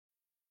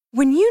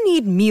When you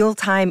need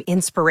mealtime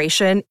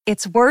inspiration,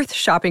 it's worth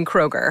shopping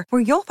Kroger,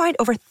 where you'll find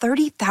over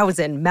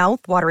 30,000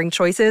 mouth-watering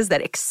choices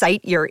that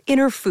excite your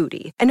inner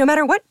foodie. And no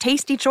matter what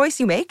tasty choice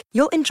you make,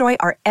 you'll enjoy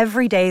our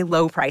everyday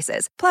low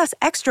prices, plus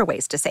extra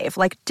ways to save,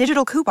 like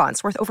digital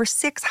coupons worth over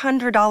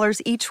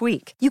 $600 each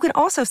week. You can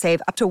also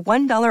save up to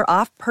 $1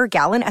 off per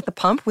gallon at the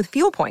pump with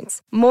fuel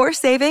points. More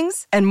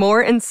savings and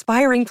more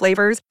inspiring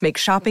flavors make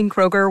shopping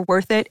Kroger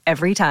worth it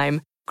every time.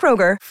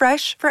 Kroger,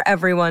 fresh for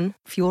everyone.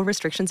 Fuel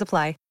restrictions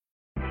apply.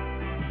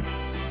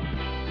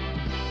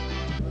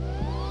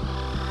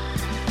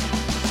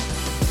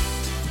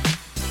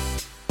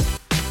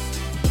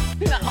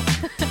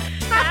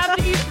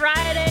 Happy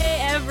Friday,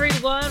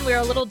 everyone. We're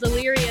a little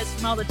delirious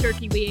from all the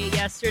turkey we ate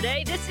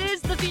yesterday. This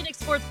is the Phoenix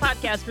Sports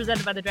Podcast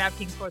presented by the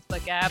DraftKings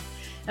Sportsbook app,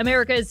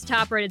 America's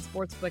top-rated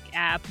sportsbook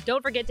app.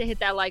 Don't forget to hit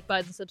that like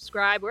button,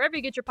 subscribe wherever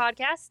you get your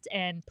podcasts,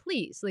 and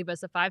please leave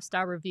us a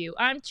 5-star review.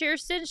 I'm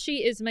Kirsten.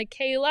 She is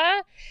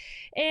Michaela.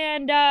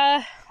 And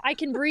I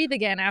can breathe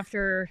again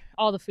after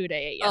all the food I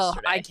ate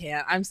yesterday. Oh, I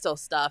can't. I'm still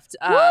stuffed.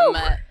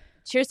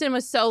 Kirsten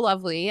was so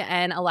lovely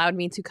and allowed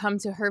me to come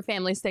to her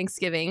family's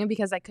Thanksgiving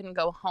because I couldn't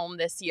go home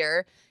this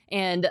year.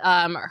 And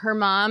her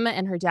mom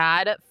and her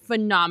dad,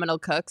 phenomenal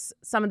cooks.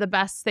 Some of the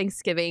best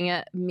Thanksgiving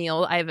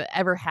meal I've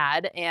ever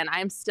had. And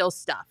I'm still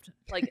stuffed,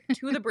 like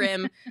to the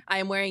brim. I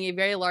am wearing a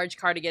very large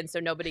cardigan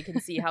so nobody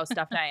can see how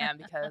stuffed I am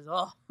because,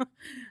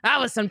 that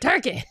was some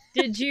turkey.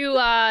 Did you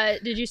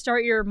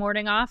start your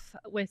morning off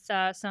with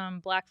some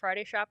Black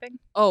Friday shopping?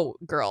 Oh,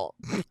 girl.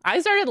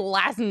 I started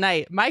last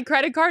night. My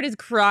credit card is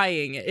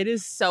crying. It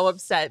is so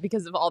upset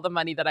because of all the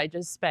money that I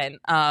just spent.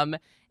 And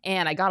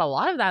I got a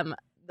lot of them.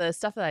 The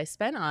stuff that I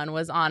spent on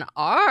was on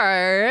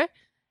our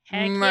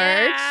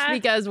merch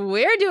because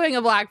we're doing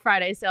a Black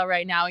Friday sale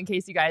right now. In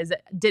case you guys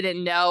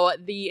didn't know,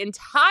 the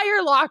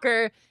entire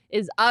locker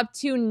is up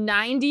to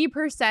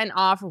 90%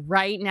 off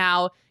right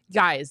now.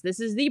 Guys, this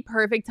is the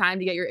perfect time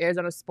to get your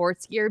Arizona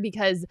sports gear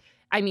because,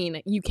 I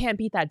mean, you can't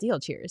beat that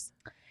deal. Cheers.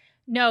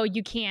 No,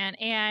 you can't.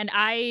 And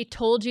I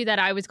told you that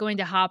I was going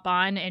to hop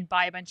on and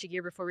buy a bunch of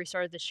gear before we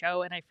started the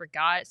show, and I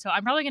forgot. So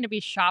I'm probably going to be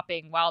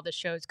shopping while the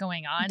show's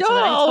going on.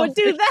 Don't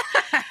do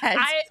that.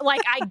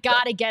 I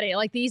gotta get it.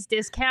 Like, these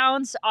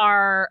discounts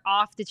are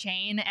off the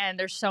chain, and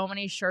there's so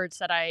many shirts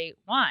that I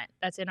want.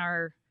 That's in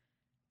our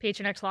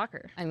PHNX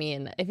locker. I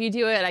mean, if you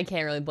do it, I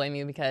can't really blame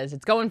you because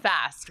it's going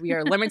fast. We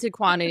are limited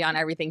quantity on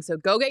everything. So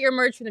go get your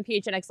merch from the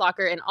PHNX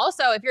locker. And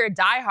also, if you're a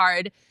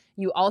diehard,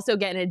 you also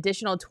get an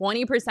additional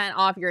 20%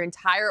 off your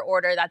entire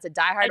order. That's a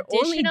diehard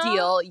only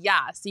deal.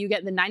 Yeah. So you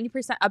get the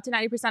 90% up to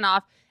 90%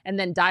 off, and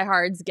then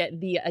diehards get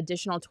the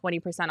additional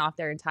 20% off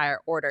their entire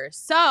order.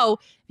 So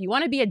if you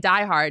want to be a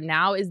diehard,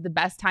 now is the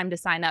best time to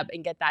sign up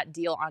and get that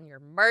deal on your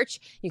merch.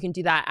 You can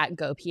do that at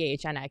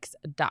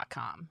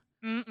gophnx.com.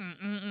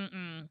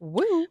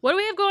 Woo. What do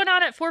we have going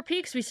on at Four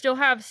Peaks? We still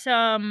have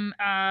some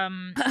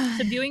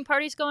viewing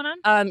parties going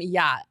on.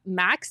 Yeah,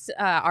 Max,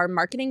 our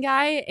marketing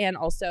guy, and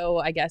also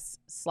I guess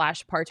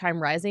 /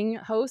 part-time Rising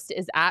host,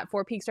 is at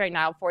Four Peaks right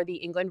now for the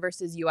England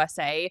versus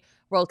USA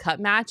World Cup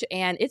match,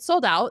 and it's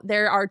sold out.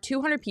 There are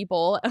 200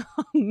 people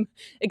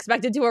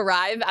expected to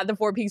arrive at the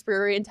Four Peaks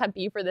Brewery in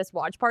Tempe for this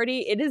watch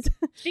party. It is.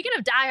 Speaking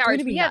of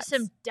diehards, we have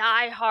some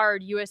diehard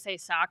USA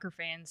soccer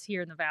fans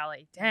here in the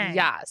Valley. Dang.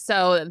 Yeah,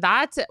 so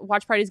that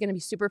watch party is going to be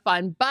super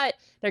fun, but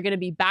they're going to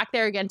be back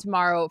there again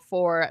tomorrow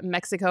for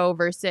Mexico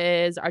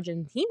versus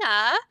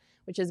Argentina,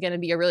 which is going to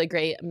be a really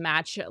great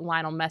match.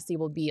 Lionel Messi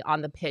will be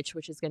on the pitch,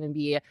 which is going to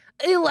be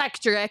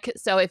electric.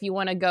 So if you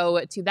want to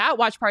go to that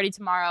watch party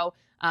tomorrow,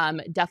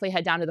 definitely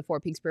head down to the Four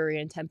Peaks Brewery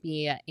in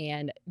Tempe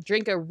and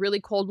drink a really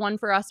cold one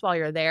for us while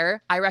you're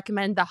there. I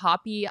recommend the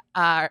hazy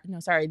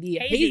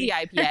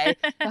IPA.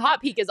 The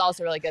Hot Peak is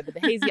also really good, but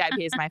the hazy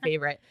IPA is my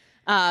favorite.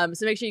 So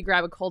make sure you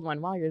grab a cold one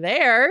while you're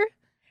there.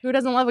 Who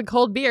doesn't love a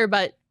cold beer?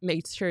 But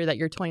make sure that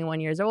you're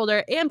 21 years or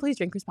older, and please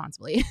drink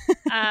responsibly.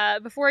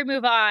 Before we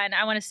move on,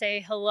 I want to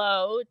say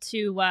hello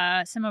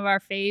to some of our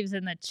faves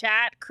in the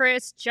chat.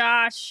 Chris,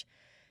 Josh,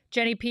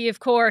 Jenny P, of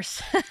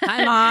course.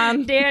 Hi,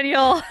 Mom.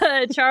 Daniel,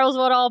 Charles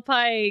Woodall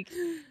Pike.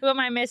 Who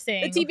am I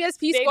missing? The TPSP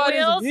Big squad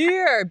Wheels. is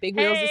here. Big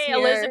Wheels is here.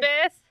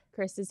 Elizabeth.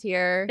 Chris is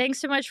here. Thanks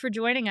so much for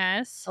joining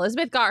us.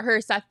 Elizabeth got her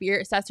Seth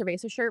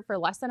Cerveza shirt for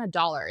less than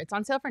 $1. It's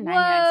on sale for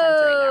 99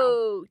 cents right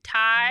now.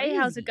 Ty, Crazy.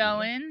 how's it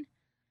going?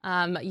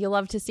 You'll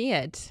love to see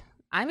it.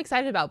 I'm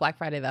excited about Black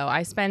Friday, though.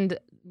 I spend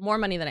more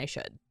money than I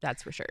should.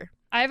 That's for sure.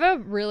 I have a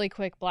really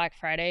quick Black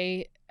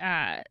Friday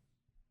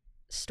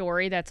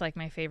story that's like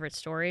my favorite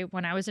story.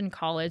 When I was in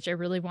college, I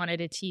really wanted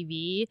a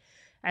TV.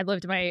 I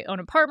lived in my own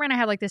apartment. I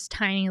had like this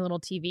tiny little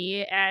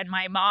TV, and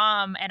my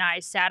mom and I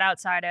sat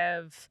outside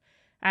of,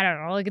 I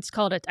don't know, like it's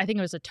called I think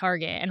it was a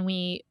Target, and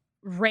we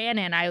ran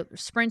in. I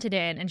sprinted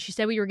in, and she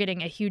said we were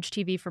getting a huge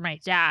TV for my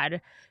dad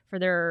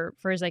for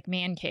his like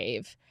man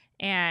cave,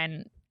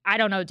 and I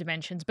don't know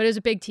dimensions, but it was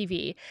a big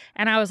TV.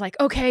 And I was like,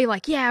 okay,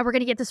 like, yeah, we're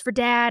going to get this for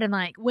dad. And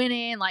like went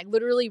in, like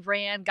literally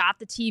ran, got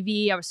the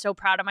TV. I was so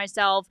proud of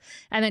myself.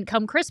 And then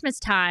come Christmas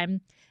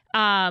time,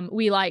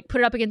 we like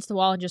put it up against the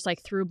wall and just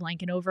like threw a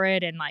blanket over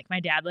it. And like my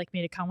dad like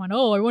made a comment,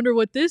 oh, I wonder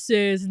what this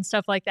is and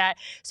stuff like that.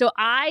 So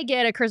I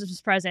get a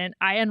Christmas present.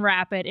 I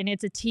unwrap it and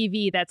it's a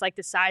TV that's like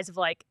the size of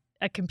like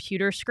a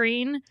computer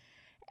screen.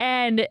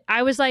 And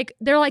I was like,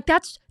 they're like,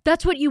 that's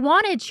what you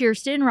wanted,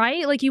 Kirsten,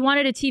 right? Like you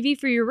wanted a TV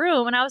for your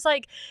room. And I was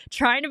like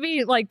trying to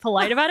be like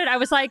polite about it. I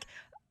was like,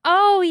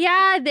 oh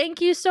yeah, thank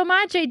you so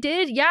much. I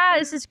did. Yeah,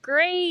 this is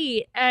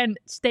great. And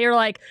they were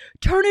like,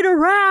 turn it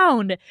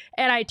around.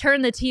 And I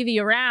turned the TV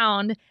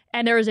around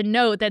and there was a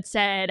note that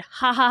said,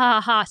 ha ha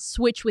ha ha,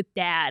 switch with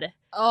dad.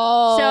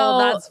 Oh, so,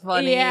 that's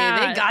funny.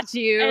 Yeah. They got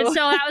you. And so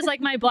that was like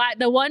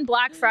the one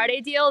Black Friday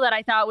deal that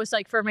I thought was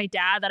like for my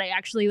dad that I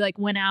actually like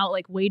went out,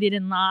 like waited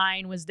in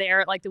line, was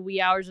there at like the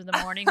wee hours of the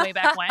morning way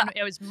back when.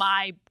 It was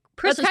my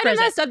Christmas That's kind present.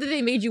 of messed up that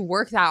they made you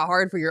work that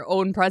hard for your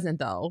own present,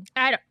 though.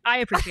 I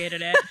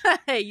appreciated it.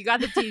 Hey, you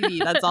got the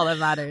TV. That's all that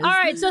matters. All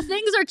right, so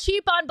things are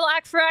cheap on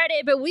Black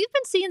Friday, but we've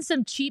been seeing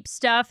some cheap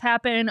stuff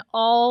happen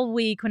all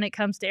week when it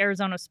comes to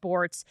Arizona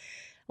sports.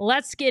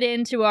 Let's get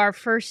into our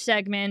first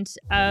segment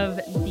of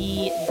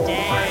the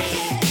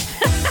day.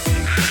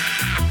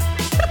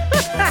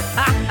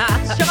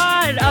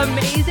 Sean,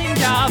 amazing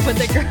job with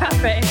the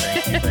graphic.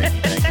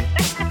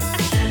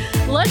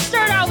 Let's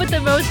start out with the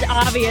most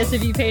obvious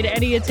if you paid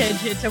any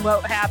attention to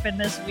what happened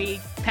this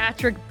week.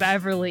 Patrick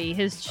Beverley,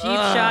 his cheap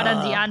shot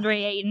on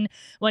DeAndre Ayton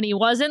when he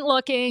wasn't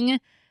looking,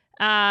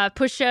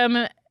 pushed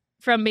him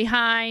from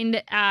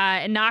behind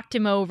and knocked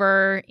him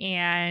over.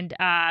 And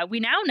we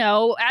now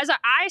know, as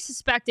I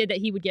suspected, that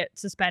he would get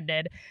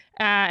suspended.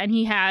 And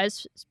he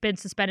has been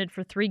suspended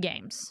for 3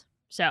 games.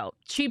 So,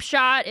 cheap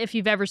shot if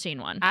you've ever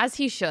seen one. As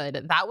he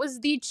should. That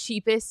was the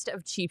cheapest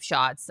of cheap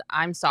shots.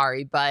 I'm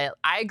sorry, but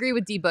I agree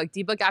with D-Book.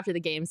 D-Book after the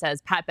game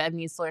says Pat Bev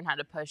needs to learn how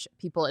to push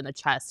people in the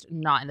chest,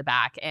 not in the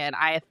back. And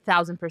I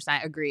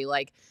 1,000% agree.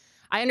 Like,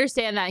 I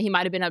understand that he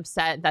might have been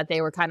upset that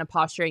they were kind of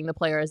posturing the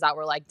players that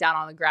were like down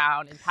on the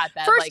ground, and Pat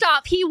Bev. First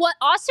off,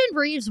 Austin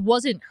Reeves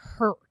wasn't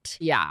hurt.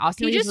 Yeah,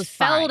 Austin Reeves just was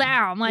fell fine.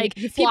 down. Like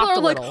he people are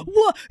like, little.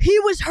 "What? He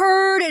was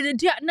hurt."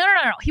 And no,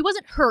 he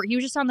wasn't hurt. He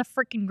was just on the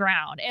freaking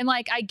ground. And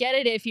like, I get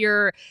it if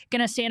you're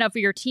gonna stand up for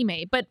your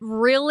teammate, but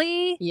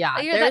really, yeah,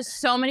 there's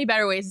so many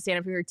better ways to stand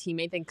up for your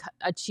teammate than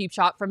a cheap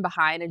shot from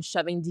behind and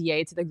shoving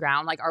DA to the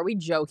ground. Like, are we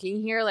joking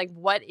here? Like,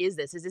 what is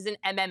this? This isn't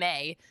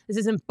MMA. This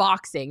isn't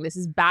boxing. This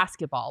is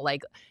basketball.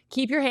 Like,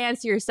 keep your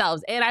hands to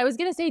yourselves. And I was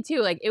gonna say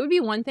too, like, it would be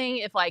one thing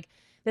if like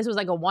this was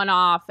like a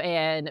one-off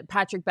and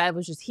Patrick Bev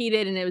was just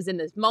heated and it was in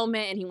this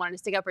moment and he wanted to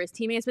stick up for his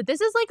teammates, but this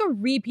is like a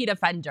repeat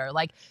offender.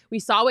 Like, we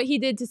saw what he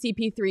did to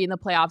CP3 in the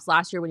playoffs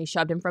last year when he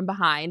shoved him from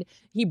behind.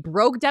 He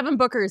broke Devin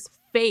Booker's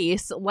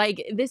face.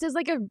 Like, this is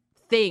like a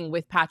thing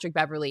with Patrick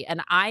Beverley,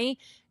 and I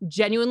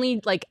genuinely,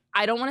 like,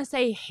 I don't want to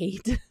say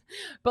hate,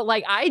 but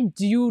like, I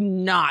do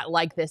not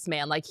like this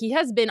man. Like, he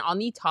has been on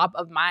the top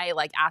of my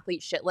like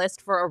athlete shit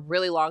list for a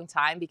really long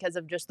time because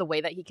of just the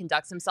way that he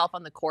conducts himself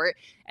on the court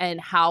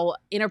and how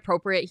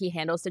inappropriate he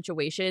handles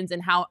situations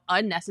and how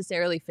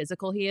unnecessarily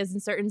physical he is in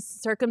certain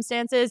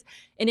circumstances.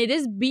 And it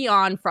is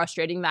beyond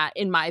frustrating that,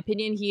 in my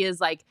opinion, he is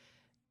like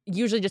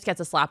usually just gets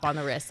a slap on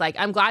the wrist. Like,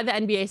 I'm glad the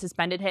NBA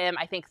suspended him.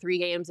 I think 3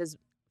 games is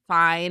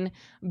fine,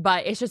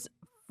 but it's just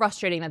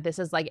frustrating that this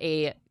is like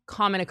a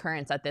common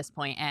occurrence at this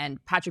point,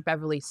 and Patrick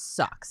Beverley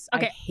sucks.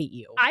 Okay. I hate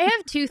you. I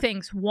have 2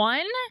 things.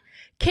 One,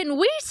 can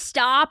we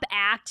stop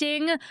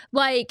acting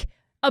like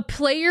a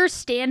player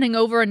standing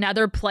over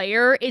another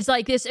player is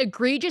like this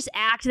egregious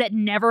act that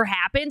never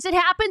happens? It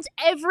happens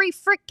every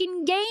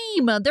freaking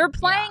game. They're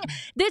playing.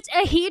 It's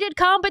a heated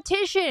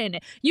competition.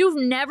 You've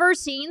never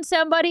seen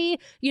somebody,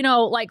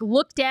 like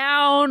look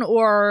down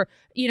or,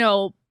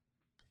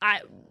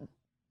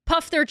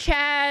 puff their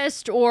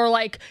chest or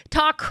like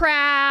talk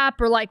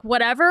crap or like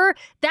whatever.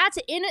 That's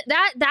in it.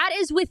 That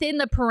is within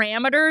the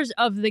parameters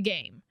of the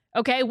game.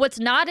 Okay. What's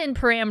not in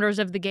parameters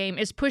of the game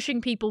is pushing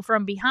people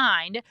from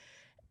behind.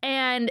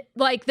 And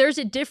like, there's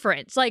a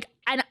difference. Like,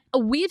 and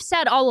we've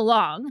said all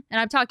along, and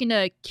I'm talking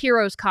to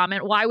Kiro's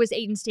comment, why was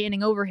Ayton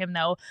standing over him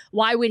though?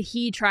 Why would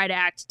he try to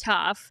act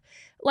tough?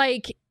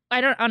 Like,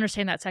 I don't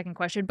understand that second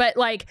question, but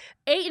like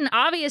Ayton,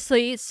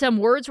 obviously some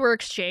words were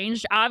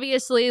exchanged.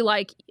 Obviously,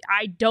 like,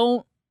 I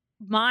don't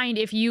mind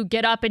if you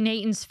get up in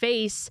Ayton's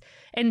face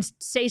and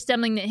say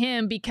something to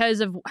him because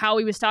of how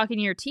he was talking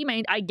to your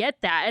teammate. I get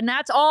that. And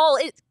that's all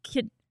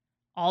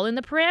all in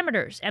the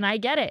parameters. And I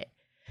get it.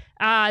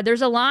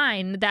 There's a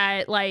line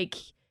that like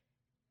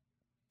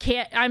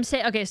I'm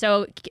saying, okay,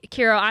 so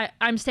Kira,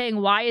 I'm saying,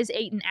 why is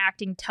Ayton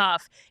acting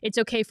tough? It's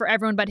okay for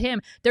everyone but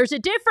him. There's a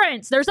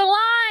difference. There's a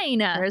line.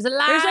 There's a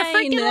line. There's a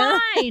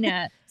freaking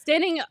line.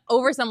 Standing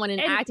over someone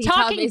and acting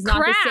tough is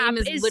not the same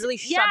as literally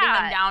shoving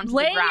them down to the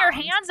ground. Laying your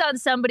hands on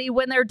somebody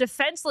when they're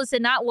defenseless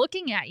and not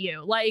looking at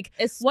you. Like,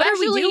 especially what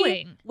are we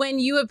doing? When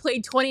you have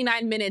played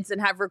 29 minutes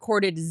and have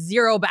recorded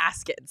 0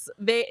 baskets.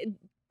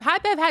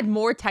 Pat Bev had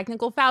more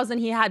technical fouls than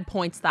he had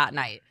points that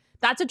night.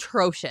 That's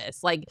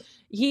atrocious. Like,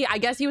 I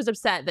guess he was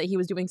upset that he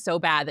was doing so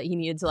bad that he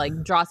needed to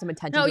like draw some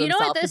attention to himself. No, you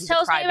know what this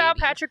tells me about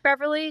Patrick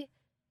Beverley?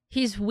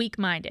 He's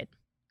weak-minded.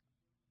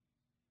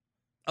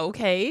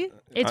 okay.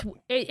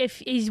 If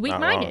he's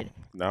weak-minded.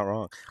 Not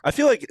wrong. I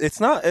feel like it's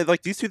not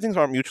like these two things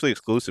aren't mutually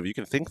exclusive. You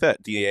can think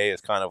that DA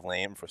is kind of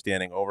lame for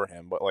standing over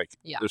him, but like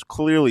there's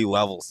clearly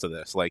levels to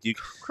this. Like you,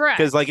 correct?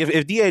 Because like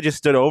if DA just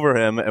stood over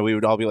him, and we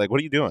would all be like, "What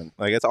are you doing?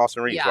 Like it's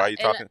Austin Reeves. Why are you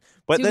talking?"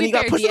 But then he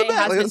got pushed in the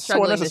back. Like, it's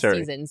so unnecessary.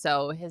 This season,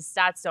 so his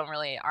stats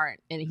aren't,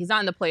 and he's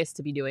not in the place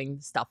to be doing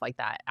stuff like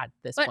that at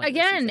this point. But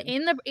again,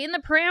 in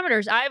the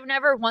parameters, I've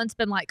never once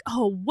been like,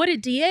 "Oh, what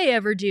did DA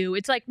ever do?"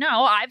 It's like,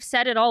 no, I've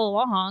said it all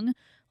along.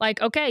 Like,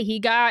 okay,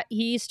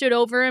 he stood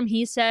over him.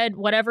 He said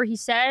whatever he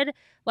said.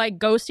 Like,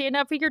 go stand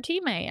up for your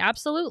teammate.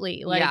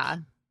 Absolutely. Like, yeah.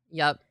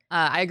 Yep.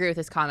 I agree with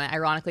this comment.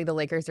 Ironically, the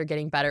Lakers are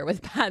getting better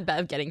with Pat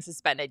Bev getting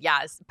suspended.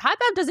 Yes. Pat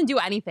Bev doesn't do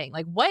anything.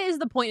 Like, what is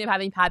the point of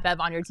having Pat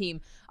Bev on your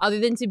team other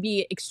than to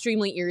be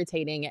extremely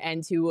irritating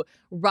and to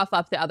rough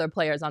up the other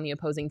players on the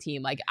opposing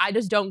team? Like, I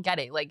just don't get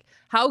it. Like,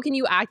 how can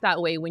you act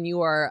that way when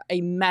you are a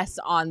mess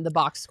on the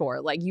box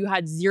score? Like, you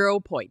had 0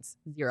 points.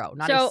 0.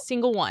 Not a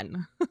single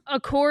one.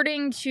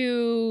 According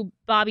to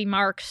Bobby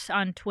Marks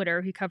on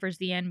Twitter, who covers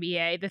the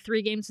NBA, the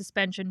 3-game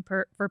suspension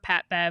for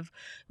Pat Bev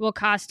will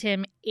cost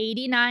him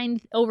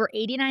over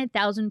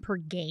 $89,000 per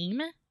game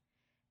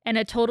and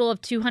a total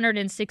of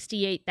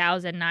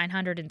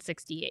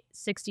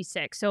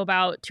 $268,966. So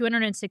about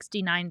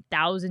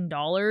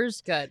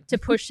 $269,000 to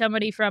push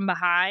somebody from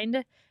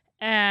behind.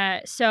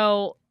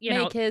 So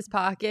make his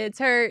pockets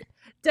hurt.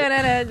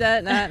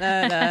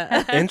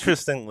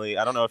 Interestingly,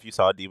 I don't know if you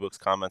saw D-Book's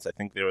comments. I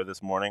think they were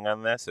this morning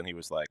on this, and he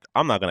was like,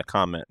 "I'm not going to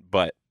comment,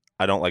 but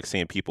I don't like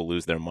seeing people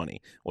lose their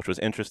money," which was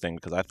interesting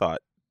because I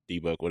thought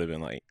D-Book would have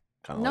been like,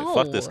 kind of like,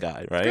 fuck this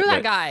guy, right? Screw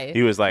that guy.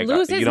 He was like,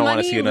 you don't want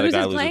to see another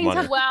guy lose his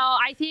money. Well,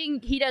 I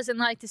think he doesn't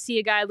like to see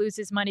a guy lose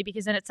his money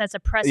because then it sets a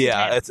precedent.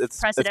 Yeah, it's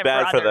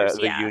bad for the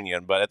yeah.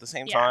 union, but at the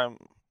same time,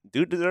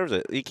 dude deserves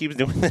it. He keeps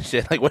doing this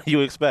shit. Like, what do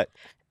you expect?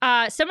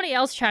 Somebody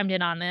else chimed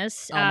in on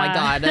this. Oh my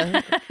God.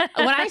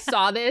 When I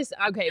saw this,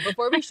 okay,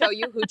 before we show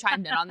you who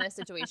chimed in on this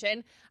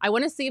situation, I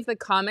want to see if the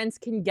comments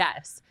can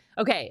guess.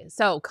 Okay,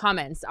 so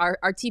comments, our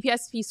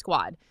TPSP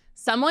squad.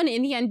 Someone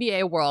in the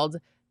NBA world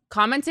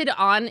commented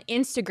on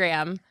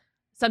Instagram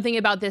something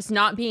about this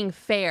not being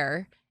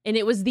fair, and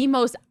it was the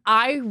most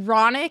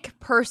ironic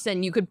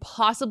person you could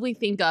possibly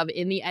think of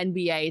in the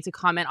NBA to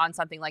comment on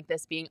something like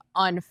this being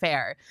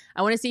unfair.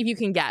 I want to see if you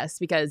can guess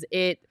because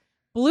it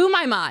blew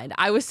my mind.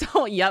 I was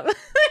so, yep, I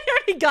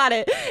already got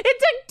it. It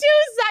took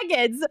 2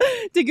 seconds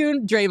to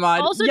goon Draymond.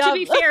 Also, to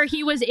be fair,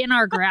 he was in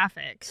our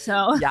graphic,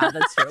 so. Yeah,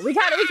 that's true. We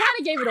kind of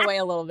gave it away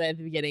a little bit at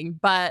the beginning,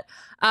 but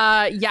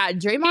yeah,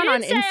 Draymond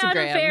on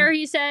Instagram. Unfair.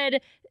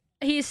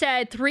 He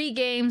said 3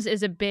 games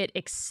is a bit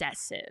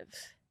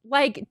excessive.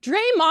 Like,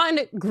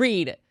 Draymond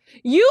Green,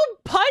 you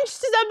punched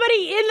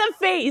somebody in the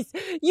face.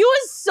 You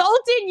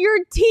assaulted your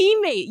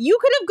teammate. You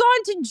could have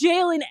gone to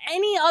jail in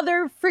any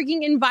other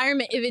freaking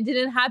environment if it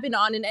didn't happen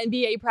on an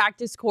NBA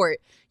practice court.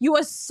 You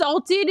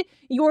assaulted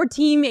your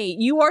teammate.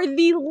 You are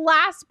the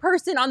last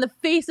person on the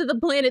face of the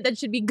planet that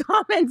should be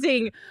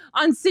commenting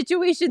on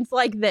situations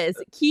like this.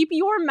 Keep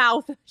your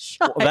mouth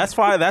shut. Well, that's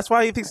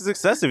why he thinks it's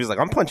excessive. He's like,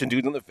 I'm punching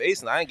dudes in the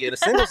face and I ain't getting a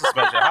single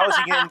suspension. How is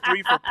he getting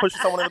 3 for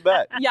pushing someone in the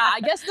back? Yeah, I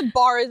guess the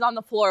bar is on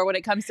the floor when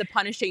it comes to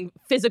punishing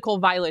physical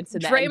violence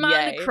in the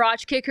Draymond NBA.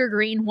 crotch kicker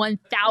Green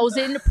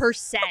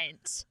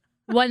 1,000%.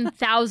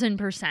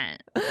 1,000%.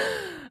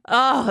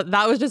 Oh,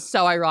 that was just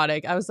so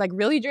ironic. I was like,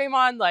 really,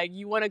 Draymond? Like,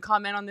 you want to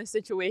comment on this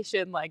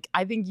situation? Like,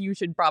 I think you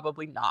should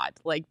probably not.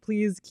 Like,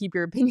 please keep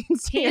your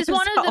opinions to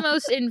yourself. He's one of the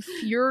most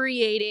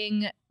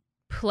infuriating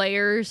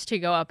players to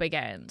go up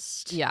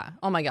against. Yeah.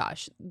 Oh my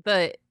gosh.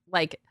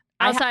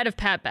 Outside of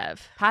Pat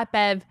Bev,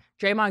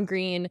 Draymond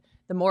Green,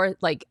 the more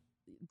like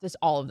just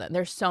all of them.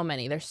 There's so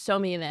many. There's so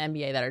many in the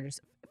NBA that are just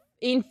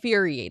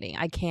infuriating.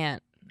 I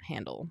can't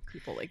handle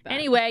people like that.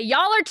 Anyway,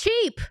 y'all are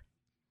cheap.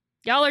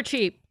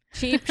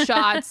 Cheap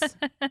shots,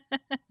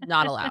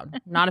 not allowed.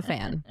 Not a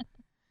fan.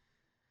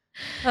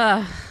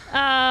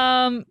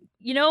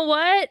 You know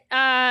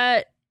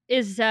what?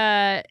 Is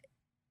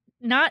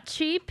not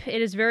cheap.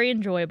 It is very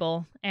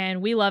enjoyable,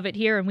 and we love it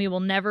here, and we will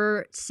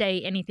never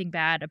say anything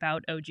bad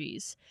about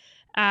OGs.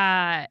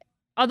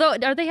 Although,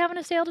 are they having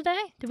a sale today?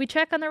 Did we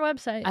check on their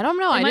website? I don't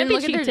know. It might be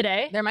cheap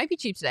today. There might be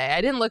cheap today. I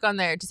didn't look on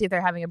there to see if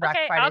they're having a Black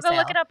Friday sale. sale. I'll go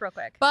look it up real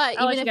quick. But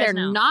even if they're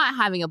not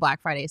having a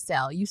Black Friday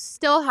sale, you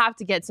still have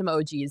to get some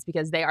OGs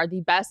because they are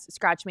the best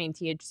Scratch Main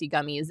THC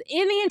gummies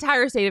in the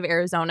entire state of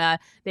Arizona.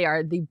 They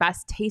are the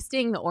best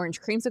tasting. The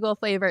orange creamsicle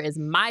flavor is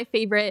my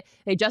favorite.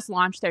 They just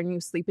launched their new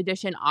Sleep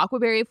Edition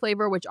Aquaberry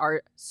flavor, which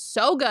are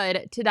so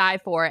good to die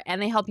for.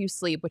 And they help you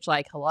sleep, which,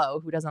 like,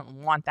 hello, who doesn't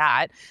want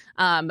that?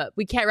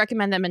 We can't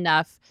recommend them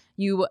enough.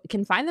 You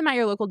can find them at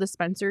your local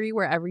dispensary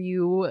wherever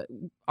you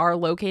are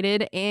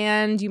located,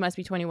 and you must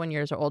be 21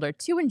 years or older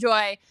to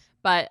enjoy.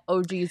 But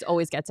OG's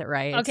always gets it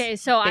right. Okay,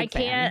 so Big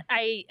fan.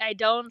 I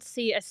don't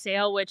see a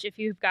sale, which if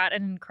you've got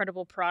an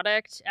incredible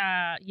product,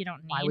 you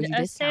don't need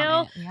a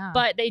sale. Yeah.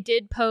 But they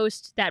did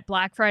post that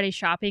Black Friday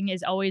shopping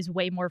is always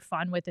way more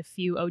fun with a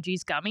few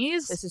OG's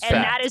gummies. This is and true.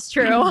 that is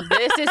true.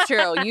 This is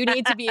true. You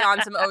need to be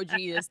on some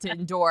OGs to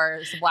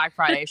endure some Black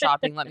Friday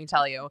shopping, let me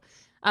tell you.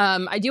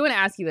 I do want to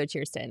ask you though,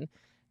 Kirsten,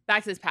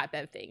 back to this Pat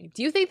Bev thing.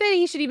 Do you think that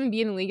he should even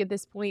be in the league at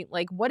this point?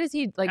 Like, what is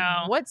he like?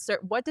 No. What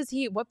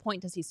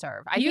point does he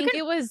serve? I think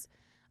it was,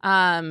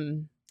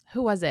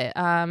 who was it?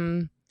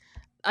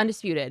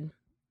 Undisputed,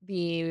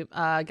 the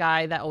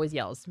guy that always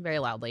yells very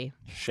loudly.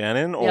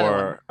 Shannon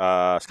or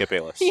Skip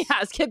Bayless?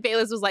 Yeah, Skip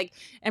Bayless was like,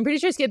 I'm pretty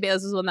sure Skip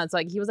Bayless was one that's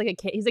like, he was like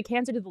he's a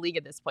cancer to the league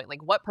at this point.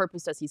 Like, what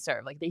purpose does he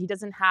serve? Like, he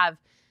doesn't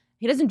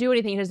do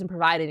anything. He doesn't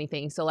provide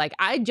anything. So like,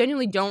 I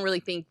genuinely don't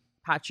really think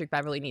Patrick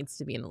Beverley needs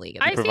to be in the league.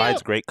 He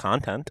provides great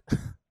content.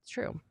 It's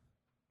true.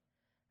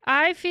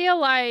 I feel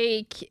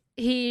like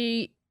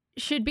he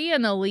should be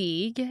in the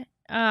league.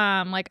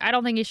 Like, I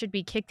don't think he should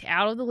be kicked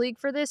out of the league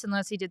for this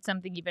unless he did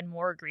something even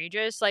more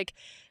egregious. Like,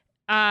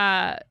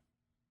 a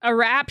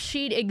rap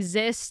sheet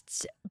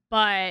exists,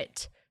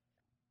 but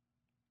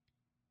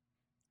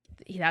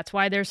that's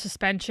why there's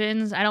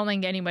suspensions. I don't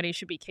think anybody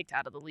should be kicked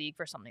out of the league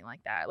for something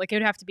like that. Like, it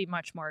would have to be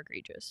much more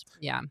egregious.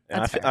 Yeah.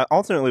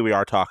 Ultimately, we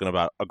are talking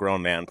about a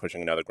grown man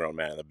pushing another grown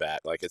man in the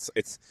back. Like, it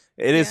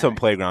is some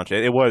playground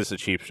shit. It was a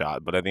cheap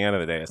shot, but at the end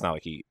of the day, it's not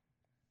like he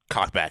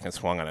cocked back and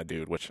swung on a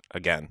dude, which,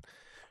 again,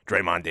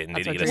 Draymond didn't.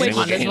 Did he get a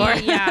single game?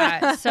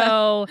 Yeah.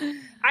 So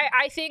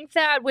I think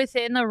that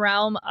within the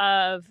realm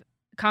of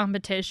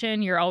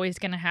competition, you're always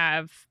going to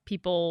have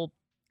people,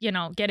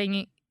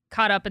 getting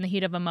caught up in the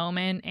heat of a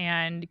moment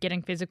and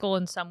getting physical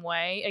in some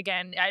way.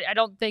 Again, I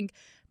don't think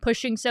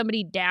pushing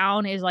somebody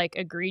down is like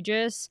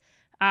egregious.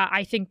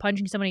 I think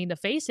punching somebody in the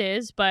face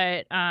is,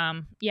 but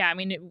yeah, I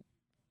mean,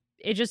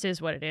 it just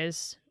is what it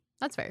is.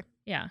 That's fair.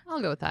 Yeah.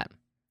 I'll go with that.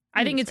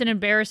 I think it's an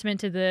embarrassment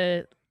to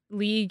the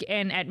league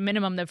and at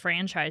minimum the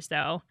franchise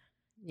though.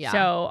 Yeah.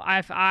 So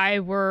if I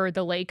were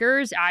the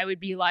Lakers, I would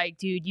be like,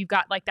 dude, you've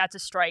got like, that's a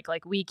strike.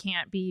 Like, we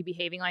can't be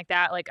behaving like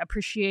that. Like,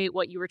 appreciate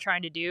what you were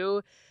trying to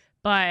do,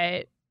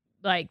 but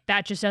like,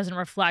 that just doesn't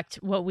reflect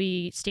what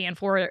we stand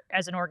for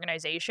as an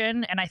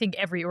organization. And I think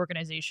every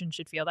organization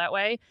should feel that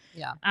way.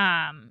 Yeah.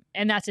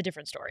 And that's a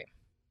different story.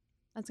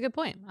 That's a good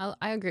point.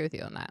 I agree with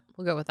you on that.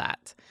 We'll go with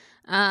that.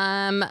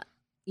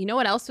 You know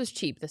what else was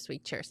cheap this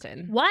week,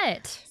 Kirsten?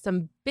 What?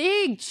 Some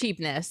big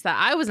cheapness that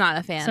I was not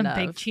a fan of. Some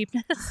big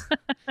cheapness?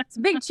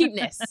 Some big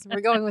cheapness.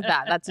 We're going with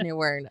that. That's a new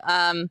word.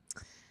 I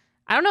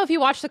don't know if you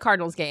watched the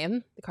Cardinals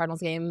game. The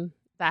Cardinals game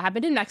that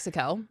happened in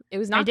Mexico. It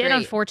was not great.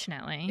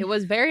 Unfortunately. It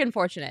was very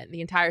unfortunate.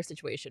 The entire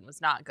situation was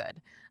not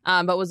good.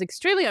 But what was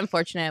extremely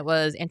unfortunate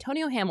was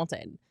Antonio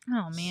Hamilton.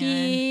 Oh, man.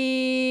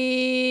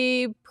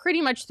 He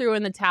pretty much threw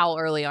in the towel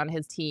early on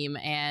his team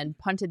and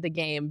punted the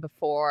game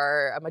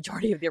before a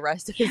majority of the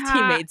rest of his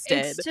teammates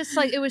did. It's just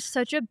like, it was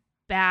such a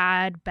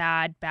bad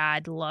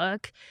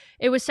look.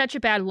 It was such a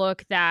bad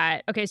look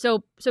that, okay,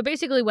 so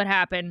basically what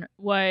happened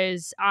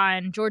was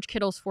on George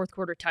Kittle's fourth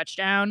quarter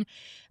touchdown,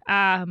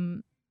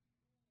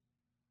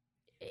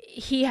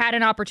 he had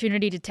an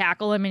opportunity to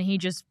tackle him and he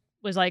just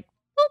was like,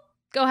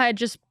 go ahead,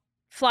 just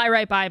fly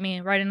right by me,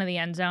 right into the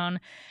end zone.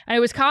 And it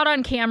was caught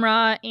on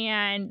camera,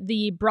 and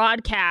the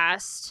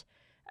broadcast,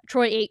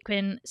 Troy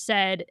Aikman,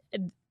 said,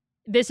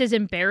 this is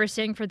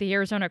embarrassing for the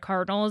Arizona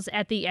Cardinals.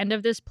 At the end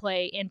of this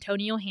play,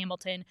 Antonio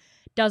Hamilton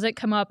doesn't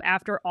come up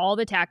after all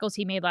the tackles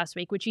he made last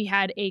week, which he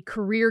had a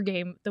career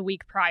game the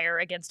week prior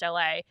against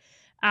LA.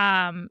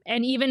 And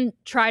even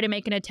try to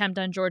make an attempt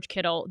on George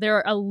Kittle.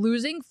 They're a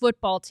losing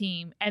football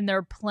team, and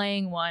they're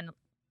playing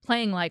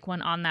like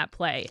one on that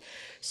play.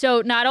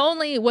 So not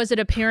only was it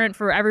apparent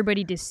for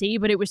everybody to see,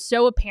 but it was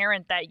so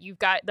apparent that you've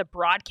got the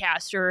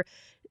broadcaster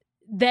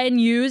then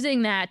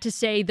using that to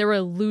say they're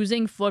a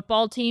losing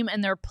football team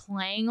and they're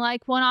playing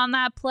like one on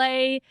that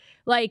play.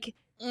 Like,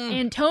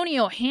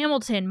 Antonio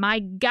Hamilton, my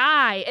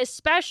guy,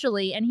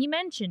 especially, and he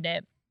mentioned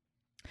it,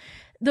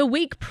 the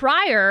week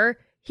prior,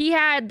 he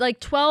had like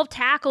 12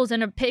 tackles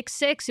and a pick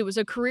six. It was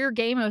a career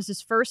game. It was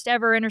his first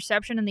ever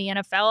interception in the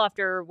NFL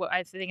after what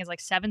I think is like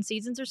 7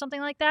 seasons or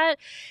something like that.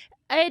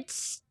 I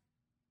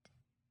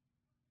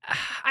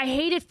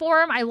hate it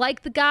for him. I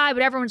like the guy,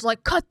 but everyone's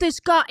like, cut this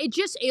guy.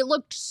 It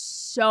looked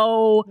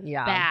so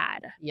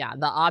bad. Yeah,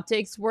 the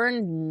optics were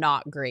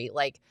not great.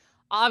 Like,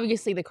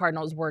 obviously the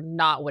Cardinals were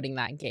not winning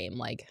that game.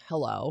 Like,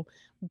 hello.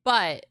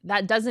 But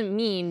that doesn't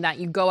mean that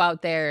you go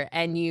out there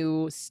and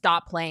you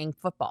stop playing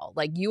football.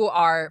 Like, you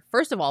are,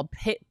 first of all,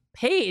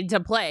 paid to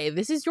play.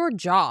 This is your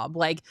job.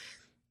 Like,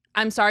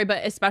 I'm sorry,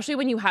 but especially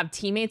when you have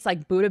teammates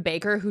like Budda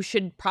Baker, who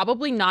should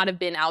probably not have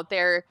been out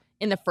there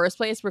in the first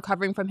place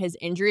recovering from his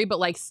injury, but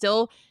like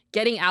still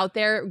getting out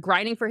there,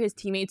 grinding for his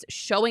teammates,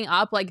 showing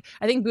up. Like,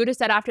 I think Budda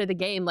said after the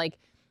game, like,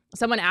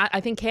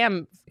 I think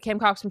Cam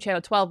Cox from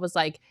Channel 12 was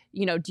like,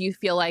 do you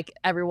feel like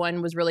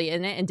everyone was really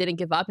in it and didn't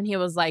give up? And he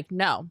was like,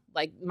 no,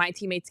 like, my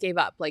teammates gave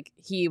up. Like,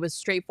 he was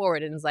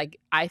straightforward and was like,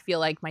 I feel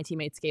like my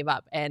teammates gave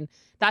up. And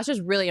that's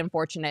just really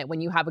unfortunate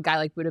when you have a guy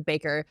like Budda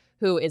Baker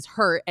who is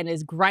hurt and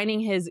is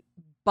grinding his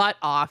butt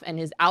off and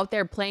is out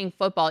there playing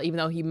football, even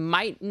though he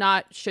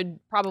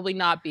should probably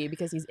not be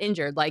because he's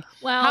injured. Like,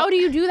 well, how do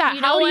you do that?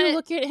 How do you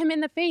look at him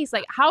in the face?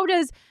 Like, how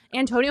does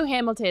Antonio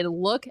Hamilton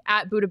look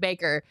at Budda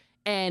Baker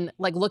and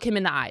like look him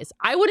in the eyes.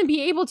 I wouldn't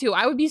be able to.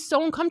 I would be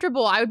so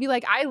uncomfortable. I would be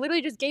like, I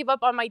literally just gave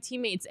up on my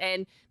teammates,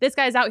 and this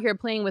guy's out here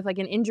playing with like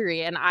an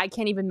injury, and I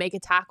can't even make a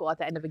tackle at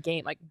the end of a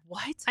game. Like,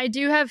 what? I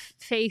do have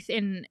faith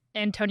in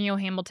Antonio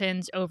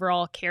Hamilton's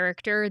overall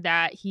character,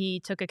 that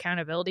he took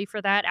accountability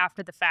for that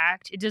after the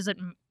fact. It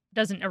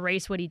doesn't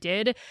erase what he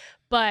did,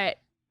 but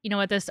you know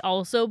what this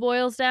also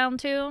boils down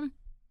to?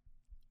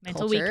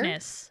 Mental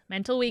weakness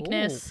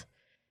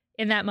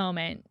in that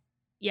moment.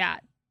 Yeah.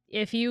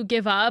 If you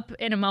give up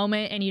in a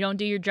moment and you don't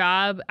do your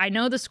job, I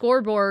know the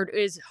scoreboard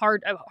is a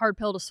hard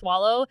pill to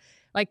swallow.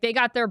 Like, they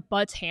got their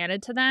butts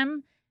handed to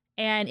them.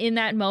 And in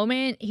that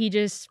moment, he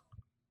just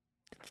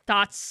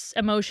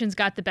emotions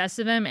got the best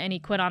of him, and he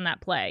quit on that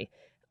play.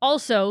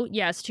 Also,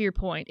 yes, to your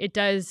point, it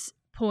does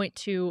point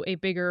to a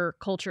bigger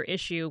culture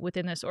issue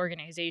within this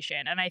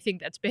organization. And I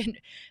think that's been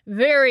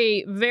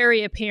very,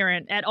 very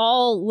apparent at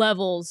all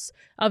levels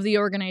of the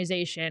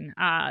organization,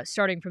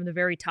 starting from the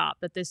very top,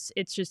 that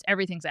it's just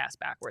everything's ass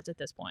backwards at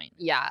this point.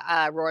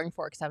 Yeah. Roaring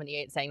Fork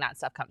 78 saying that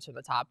stuff comes from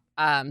the top.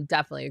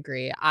 Definitely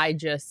agree. I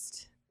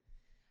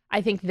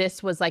think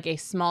this was like a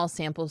small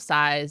sample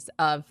size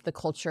of the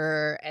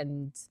culture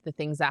and the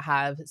things that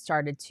have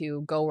started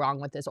to go wrong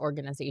with this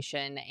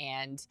organization.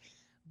 And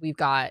we've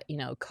got,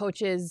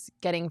 coaches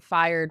getting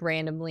fired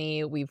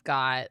randomly. We've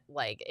got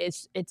like,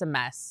 it's a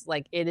mess.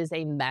 Like, it is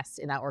a mess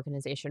in that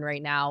organization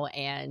right now.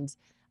 And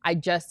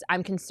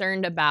I'm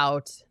concerned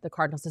about the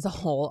Cardinals as a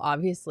whole,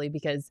 obviously,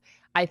 because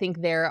I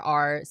think there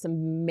are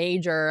some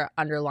major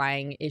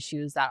underlying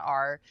issues that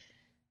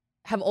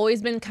have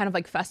always been kind of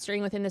like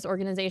festering within this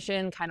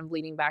organization, kind of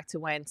leading back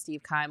to when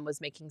Steve Keim was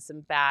making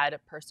some bad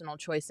personal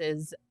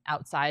choices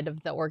outside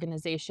of the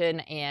organization.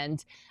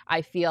 And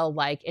I feel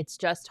like it's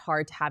just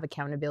hard to have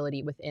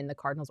accountability within the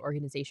Cardinals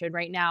organization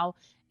right now.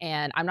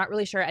 And I'm not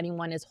really sure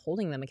anyone is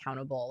holding them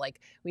accountable. Like,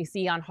 we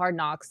see on Hard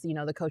Knocks,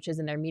 the coaches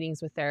in their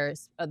meetings with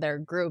their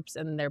groups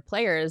and their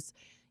players,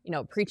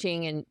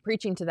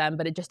 preaching to them,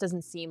 but it just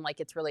doesn't seem like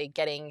it's really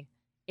getting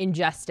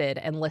ingested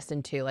and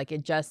listened to. Like,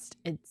 it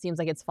seems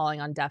like it's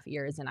falling on deaf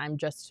ears, and I'm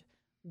just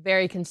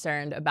very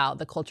concerned about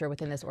the culture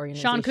within this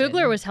organization. Sean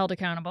Kugler was held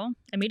accountable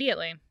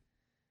immediately.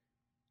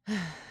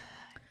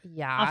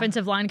 Yeah.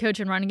 Offensive line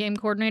coach and running game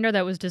coordinator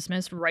that was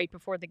dismissed right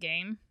before the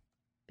game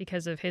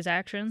because of his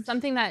actions.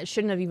 Something that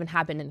shouldn't have even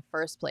happened in the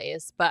first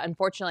place. But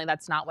unfortunately,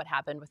 that's not what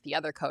happened with the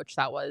other coach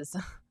that was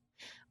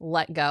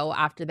let go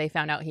after they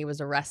found out he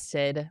was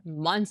arrested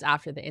months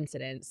after the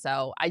incident.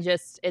 So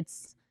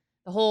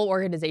the whole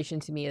organization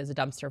to me is a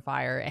dumpster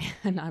fire,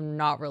 and I'm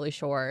not really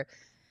sure.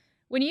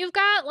 When you've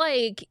got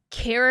like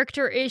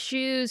character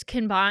issues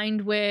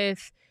combined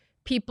with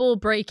people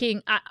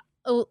breaking,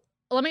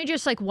 let me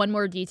just like one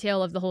more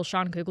detail of the whole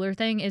Sean Kugler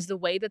thing is the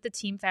way that the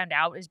team found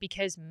out is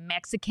because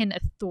Mexican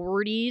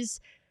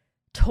authorities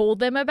told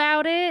them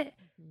about it.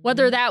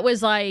 Whether that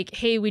was like,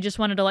 hey, we just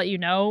wanted to let you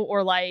know,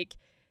 or like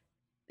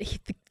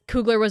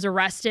Kugler was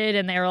arrested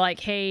and they were like,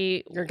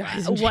 hey,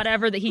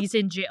 whatever that he's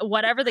in jail,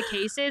 whatever the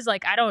case is,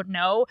 like, I don't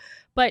know.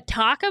 But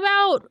talk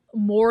about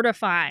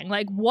mortifying.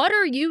 Like, what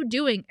are you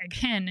doing?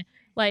 Again,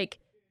 like,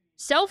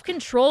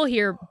 self-control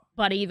here,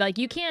 buddy. Like,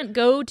 you can't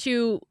go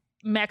to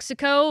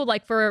Mexico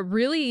like for a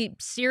really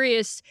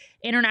serious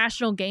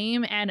international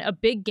game and a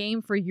big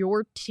game for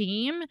your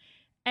team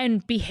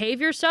and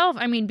behave yourself.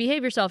 I mean,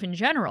 behave yourself in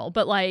general,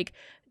 but like,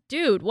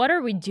 dude, what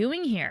are we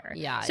doing here?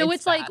 Yeah. So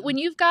it's like when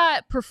you've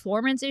got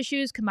performance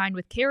issues combined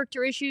with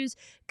character issues,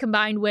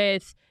 combined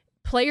with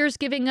players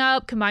giving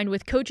up, combined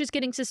with coaches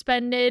getting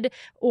suspended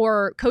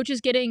or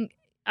coaches getting,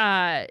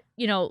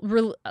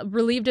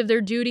 relieved of their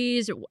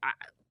duties.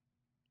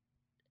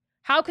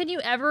 How can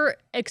you ever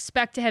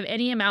expect to have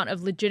any amount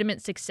of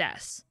legitimate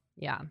success?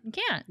 Yeah.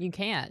 You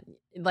can't.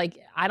 Like,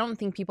 I don't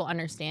think people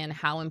understand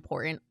how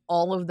important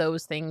all of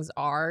those things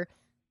are.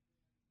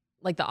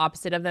 Like, the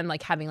opposite of them,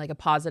 like having like a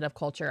positive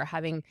culture,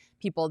 having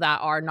people that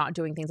are not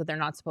doing things that they're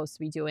not supposed to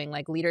be doing,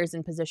 like leaders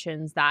in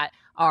positions that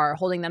are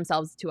holding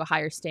themselves to a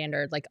higher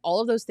standard. Like,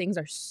 all of those things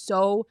are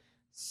so,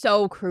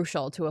 so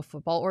crucial to a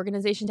football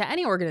organization, to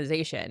any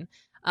organization.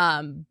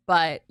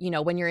 But,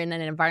 when you're in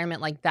an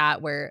environment like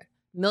that where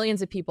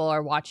millions of people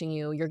are watching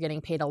you, you're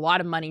getting paid a lot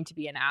of money to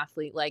be an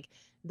athlete, like,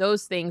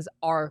 those things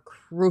are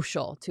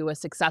crucial to a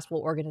successful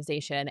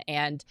organization.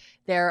 And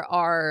there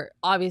are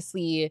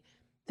obviously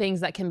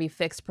things that can be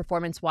fixed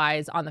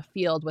performance-wise on the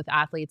field with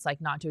athletes,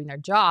 like not doing their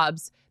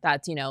jobs.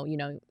 That's,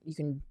 you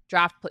can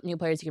draft new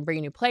players, you can bring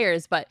in new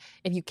players, but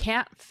if you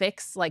can't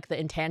fix like the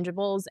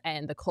intangibles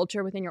and the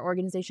culture within your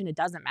organization, it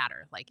doesn't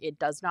matter. Like, it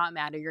does not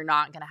matter. You're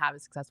not going to have a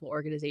successful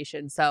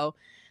organization. So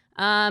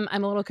I'm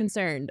a little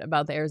concerned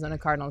about the Arizona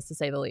Cardinals, to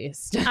say the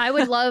least. I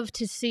would love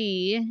to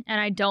see,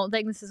 and I don't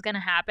think this is going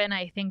to happen.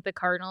 I think the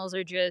Cardinals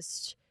are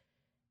just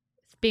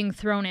being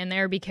thrown in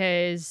there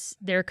because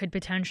there could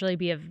potentially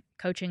be a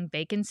coaching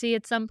vacancy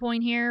at some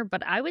point here.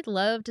 But I would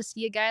love to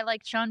see a guy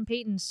like Sean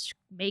Payton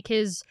make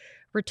his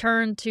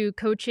return to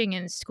coaching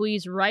and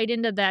squeeze right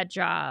into that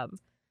job.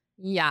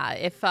 Yeah,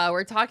 if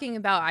we're talking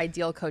about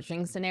ideal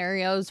coaching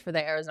scenarios for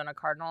the Arizona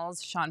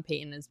Cardinals, Sean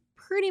Payton is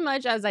pretty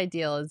much as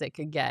ideal as it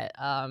could get.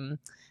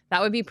 That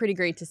would be pretty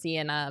great to see.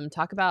 And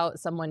talk about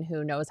someone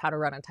who knows how to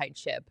run a tight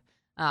ship.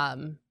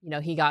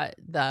 He got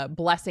the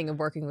blessing of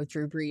working with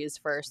Drew Brees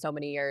for so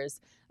many years.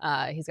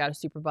 He's got a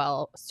Super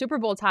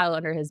Bowl title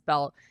under his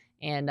belt.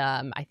 And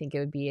I think it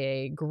would be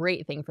a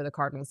great thing for the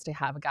Cardinals to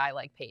have a guy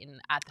like Peyton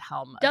at the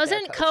helm.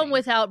 Doesn't come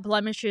without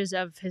blemishes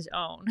of his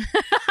own.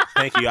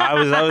 Thank you. I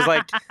was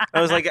like,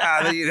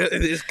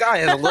 this guy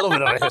has a little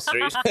bit of a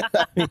history.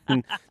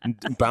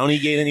 Bounty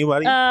gate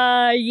anybody?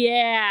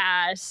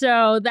 Yeah.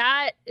 So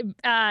that,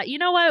 you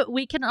know what?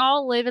 We can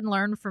all live and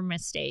learn from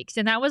mistakes,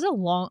 and that was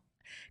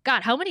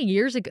God, how many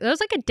years ago? That was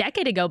like a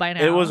decade ago by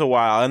now. It was a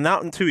while, and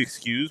not to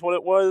excuse what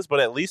it was,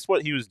 but at least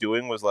what he was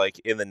doing was like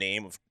in the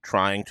name of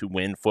trying to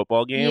win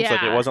football games. Yeah.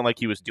 Like it wasn't like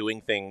he was doing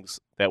things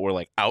that were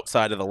like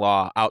outside of the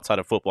law, outside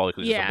of football,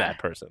 because he's a bad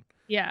person.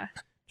 Yeah.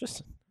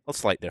 Just a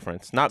slight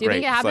difference. Not Do you great.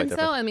 think it happens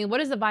difference. though? I mean,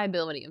 what is the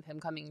viability of him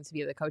coming to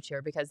be the coach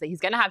here? Because he's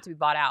going to have to be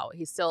bought out.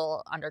 He's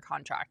still under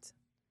contract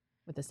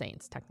with the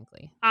Saints,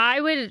 technically. I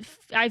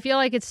feel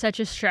like it's such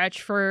a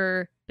stretch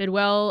for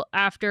Bidwell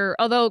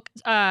although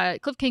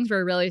Cliff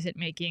Kingsbury really isn't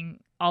making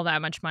all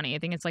that much money. I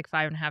think it's like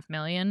 $5.5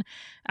 million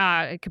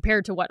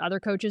compared to what other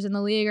coaches in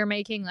the league are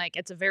making. Like,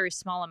 it's a very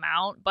small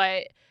amount,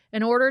 but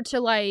in order to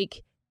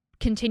like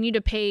continue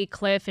to pay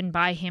Cliff and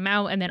buy him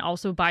out, and then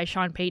also buy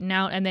Sean Payton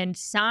out, and then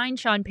sign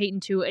Sean Payton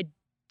to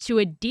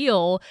a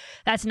deal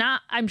that's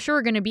not, I'm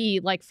sure, going to be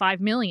like $5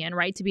 million,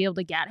 right, to be able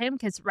to get him,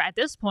 because at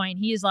this point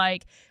he's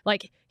like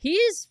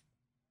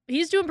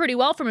he's doing pretty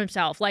well for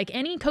himself. Like,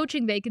 any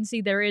coaching vacancy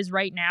there is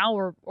right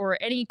now, or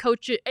any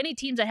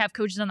teams that have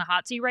coaches on the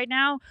hot seat right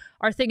now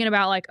are thinking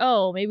about like,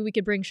 oh, maybe we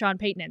could bring Sean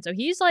Payton in. So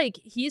he's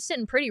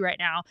sitting pretty right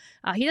now.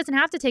 He doesn't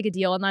have to take a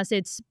deal unless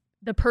it's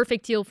the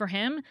perfect deal for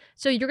him.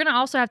 So you're going to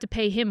also have to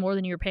pay him more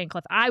than you're paying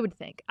Cliff. I would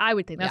think.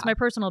 That's my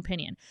personal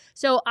opinion.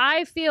 So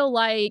I feel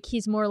like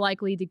he's more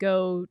likely to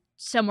go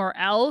somewhere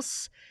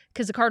else,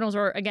 because the Cardinals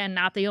are, again,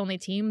 not the only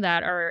team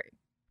that are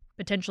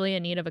potentially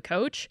in need of a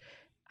coach.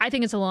 I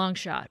think it's a long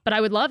shot, but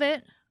I would love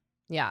it.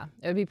 Yeah,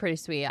 it would be pretty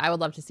sweet. I would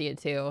love to see it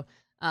too.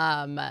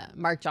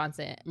 Mark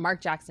Jackson,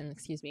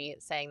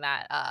 saying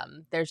that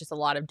there's just a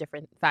lot of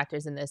different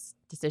factors in this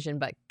decision,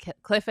 but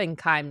Cliff and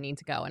Keim need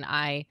to go, and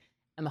I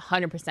am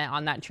 100%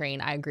 on that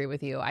train. I agree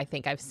with you. I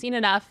think I've seen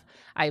enough.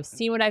 I've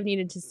seen what I've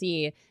needed to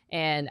see,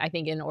 and I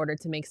think in order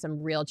to make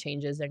some real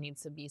changes, there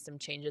needs to be some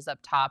changes up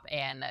top,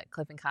 and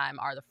Cliff and Keim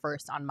are the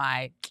first on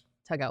my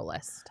to-go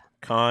list.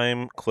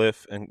 Keim,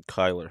 Cliff, and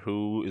Kyler.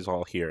 Who is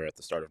all here at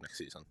the start of next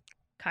season?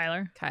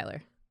 Kyler.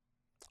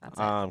 That's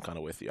it. I'm kind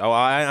of with you. Oh,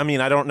 I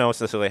mean, I don't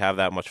necessarily have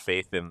that much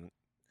faith in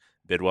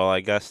Bidwell, I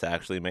guess, to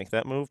actually make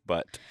that move,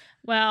 but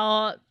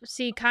well,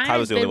 see,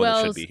 Keim is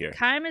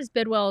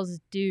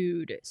Bidwell's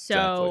dude,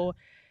 so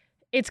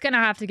it's gonna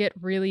have to get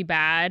really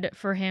bad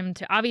for him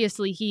to.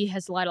 Obviously, he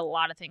has let a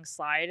lot of things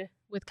slide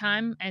with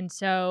Keim, and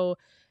so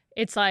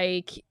it's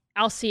like,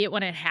 I'll see it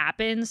when it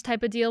happens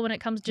type of deal when it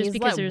comes, just He's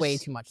because let there's way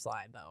too much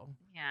slide though.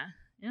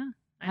 Yeah.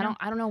 I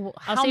don't know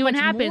I'll how see much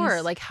what happens.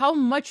 more. Like, how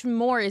much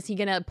more is he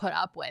gonna put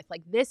up with?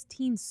 Like, this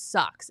team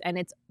sucks, and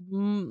it's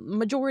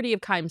majority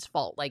of Keim's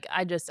fault. Like,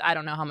 I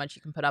don't know how much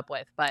you can put up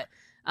with. But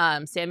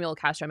Samuel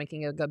Castro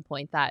making a good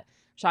point that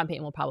Sean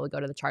Payton will probably go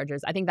to the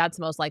Chargers. I think that's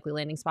the most likely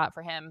landing spot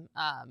for him,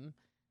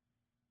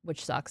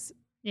 which sucks.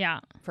 Yeah,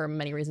 for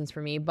many reasons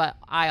for me. But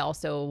I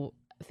also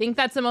think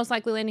that's the most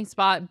likely landing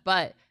spot.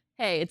 But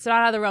hey, it's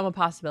not out of the realm of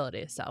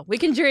possibility, so we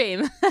can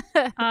dream. You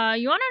want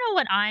to know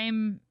what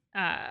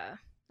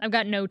I've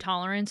got no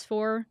tolerance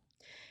for?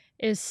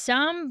 Is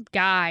some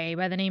guy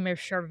by the name of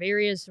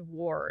Charvarius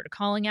Ward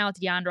calling out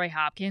DeAndre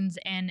Hopkins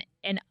in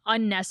an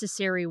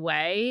unnecessary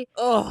way.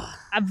 Ugh.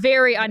 A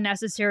very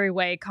unnecessary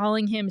way,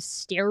 calling him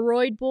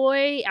steroid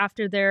boy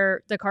after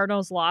the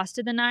Cardinals lost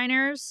to the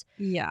Niners.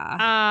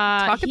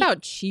 Yeah. Talk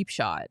about cheap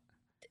shot.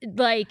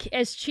 Like,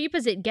 as cheap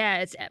as it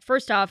gets.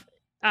 First off,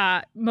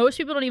 most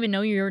people don't even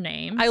know your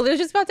name. I was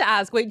just about to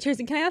ask. Wait,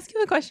 Kirsten, can I ask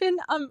you a question?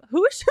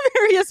 Who is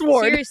Charvarius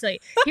Ward?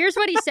 Seriously, here's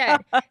what he said.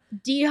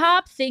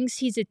 D-Hop thinks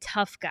he's a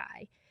tough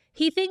guy.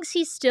 He thinks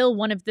he's still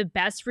one of the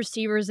best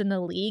receivers in the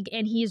league,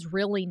 and he's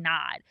really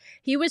not.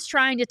 He was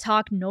trying to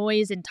talk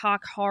noise and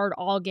talk hard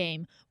all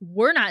game.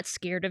 We're not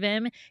scared of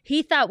him.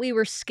 He thought we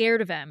were scared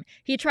of him.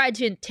 He tried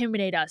to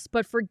intimidate us,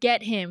 but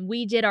forget him.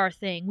 We did our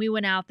thing. We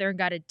went out there and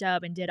got a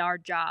dub and did our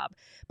job.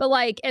 But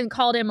and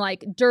called him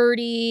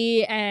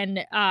dirty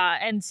and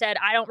said,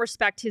 I don't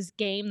respect his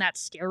game.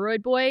 That's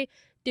steroid boy.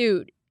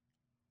 Dude,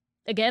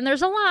 again,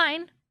 there's a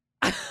line.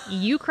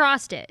 You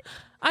crossed it.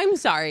 I'm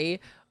sorry.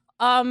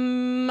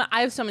 I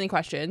have so many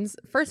questions.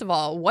 First of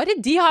all, what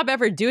did D-Hop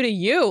ever do to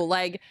you?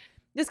 Like,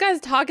 this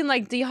guy's talking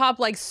like D-Hop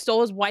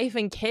stole his wife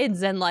and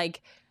kids and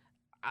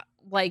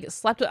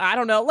slept with, I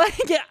don't know,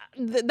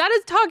 that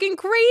is talking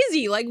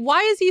crazy. Like,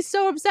 why is he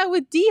so upset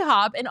with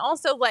D-Hop? And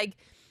also,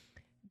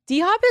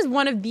 D-Hop is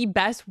one of the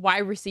best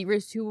wide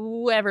receivers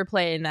to ever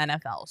play in the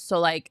NFL. So,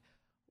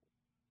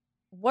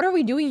 what are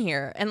we doing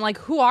here? And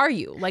who are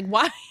you?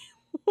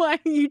 Why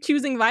are you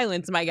choosing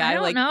violence, my guy? I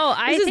don't know.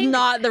 This is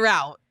not the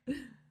route.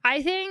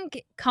 I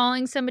think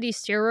calling somebody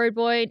steroid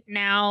boy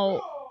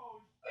now,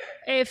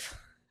 if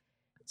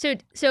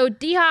so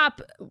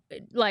D-Hop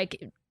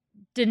like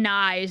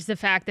denies the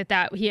fact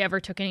that he ever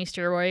took any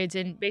steroids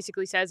and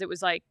basically says it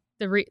was like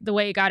the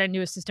way it got into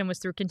his system was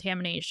through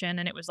contamination,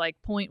 and it was like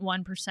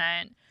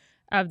 0.1%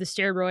 of the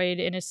steroid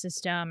in his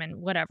system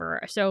and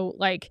whatever. So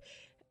like,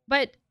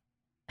 but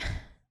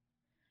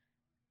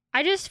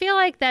I just feel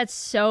like that's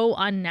so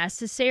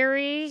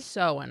unnecessary.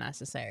 So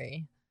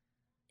unnecessary.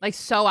 Like,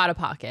 so out of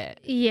pocket.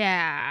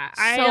 Yeah.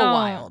 So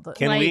wild.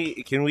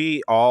 Can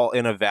we all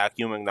in a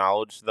vacuum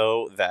acknowledge,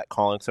 though, that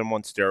calling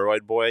someone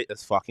steroid boy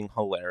is fucking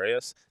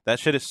hilarious? That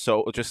shit is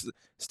so just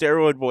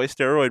steroid boy.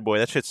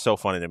 That shit's so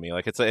funny to me.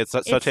 Like, it's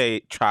such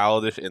a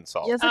childish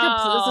insult. Yeah, it's like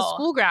it's a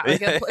school ground.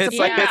 Like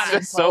it's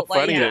just so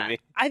funny to me.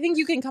 I think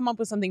you can come up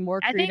with something more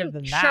creative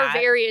than that.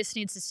 Charvarius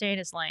needs to stay in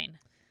his lane.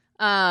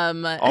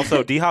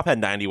 Also, D-Hop had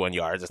 91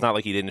 yards. It's not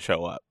like he didn't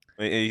show up.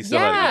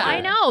 I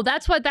know.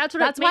 That's why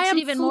I'm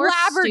even more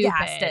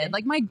flabbergasted. stupid.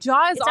 Like, my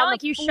jaw is it's on not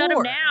like you shut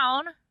him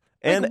down.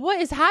 And like, what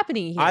is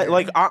happening here?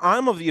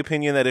 I'm of the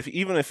opinion that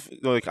even if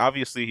like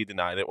obviously he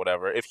denied it,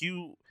 whatever. If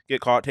you get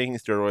caught taking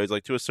steroids,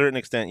 like to a certain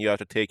extent, you have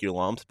to take your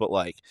lumps. But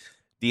like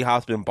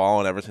D-Hop's been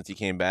balling ever since he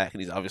came back,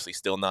 and he's obviously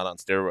still not on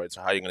steroids.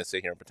 So how are you going to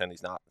sit here and pretend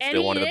he's not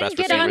still one of the best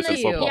receivers in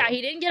football? Yeah,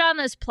 he didn't get on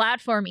this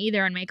platform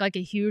either and make like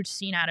a huge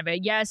scene out of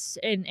it. Yes,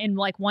 in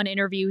like one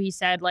interview he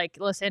said like,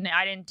 listen,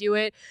 I didn't do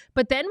it.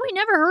 But then we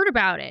never heard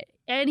about it.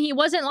 And he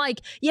wasn't like,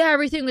 yeah,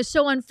 everything was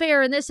so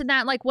unfair and this and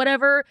that, like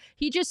whatever.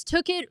 He just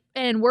took it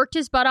and worked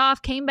his butt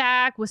off, came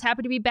back, was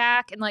happy to be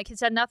back, and like he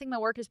said nothing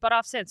but worked his butt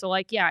off since. So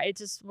like, yeah,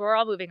 it's just we're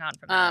all moving on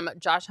from that.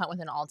 Josh Hunt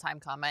with an all-time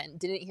comment.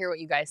 Didn't hear what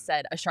you guys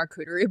said. A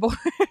charcuterie board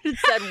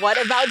said,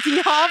 "What about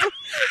D-Hop?"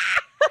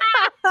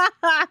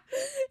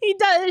 He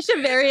does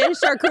Shavarius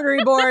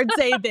charcuterie board,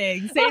 same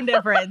thing, same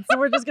difference.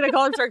 We're just gonna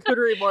call him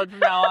charcuterie board from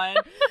now on.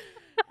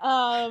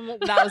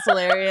 That was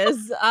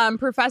hilarious.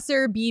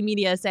 Professor B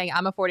Media saying,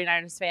 I'm a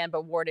 49ers fan,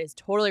 but Ward is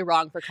totally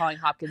wrong for calling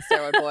Hopkins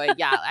steroid boy.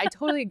 Yeah, I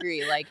totally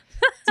agree. Like,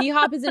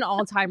 D-Hop is an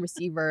all-time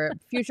receiver,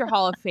 future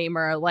Hall of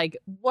Famer. Like,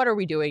 what are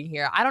we doing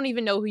here? I don't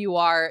even know who you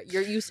are.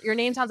 Your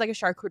name sounds like a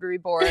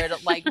charcuterie board.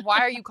 Like, why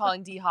are you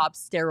calling D-Hop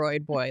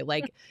steroid boy?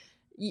 Like,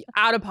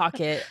 out of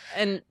pocket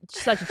and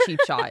such a cheap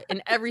shot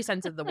in every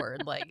sense of the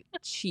word. Like,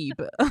 cheap.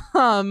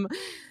 Why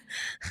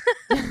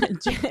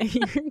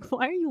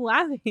are you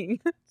laughing?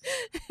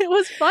 It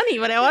was funny,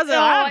 but it wasn't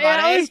that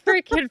funny. It was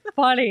freaking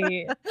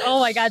funny. Oh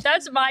my god,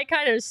 that's my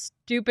kind of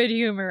stupid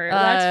humor.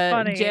 That's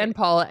funny. Jan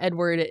Paul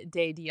Edward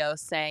De Dio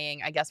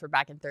saying, I guess we're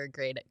back in third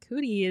grade at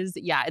cooties.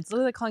 Yeah, it's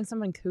literally calling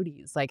someone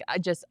cooties. Like,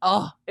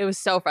 it was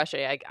so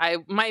frustrating.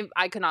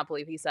 I could not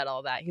believe he said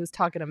all that. He was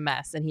talking a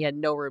mess and he had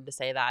no room to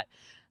say that.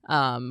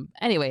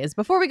 Anyways,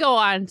 before we go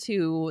on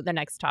to the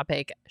next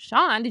topic,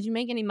 Sean, did you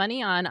make any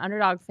money on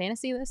Underdog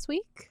Fantasy this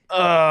week? No,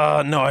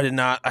 I did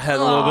not. I had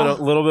a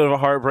little bit of a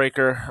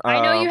heartbreaker. I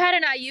know you had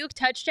an Ayuk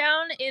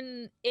touchdown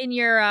in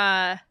your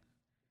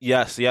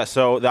Yes.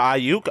 So the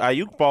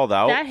Ayuk balled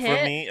out that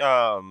for me.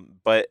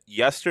 But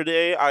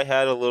yesterday I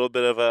had a little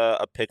bit of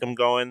a pick'em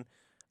going.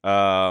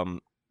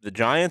 The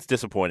Giants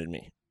disappointed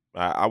me.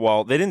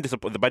 Well, they didn't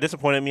disappoint. By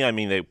disappointed me, I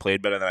mean they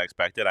played better than I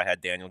expected. I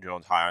had Daniel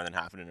Jones higher than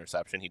half an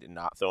interception. He did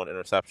not throw an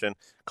interception.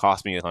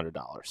 Cost me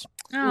 $100.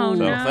 Oh,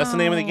 so that's the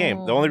name of the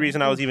game. The only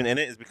reason I was even in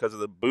it is because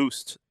of the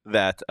boost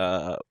that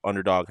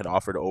Underdog had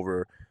offered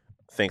over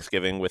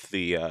Thanksgiving with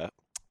the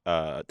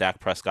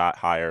Dak Prescott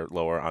higher,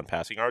 lower on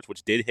passing yards,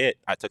 which did hit.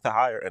 I took the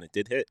higher, and it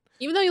did hit.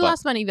 Even though you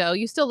lost money, though,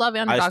 you still love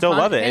Underdog. I still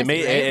love it.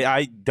 Fantasy, right?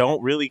 I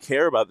don't really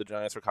care about the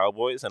Giants or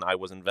Cowboys, and I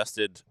was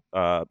invested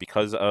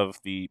because of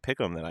the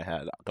pick'em that I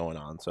had going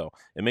on. So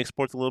it makes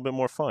sports a little bit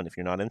more fun if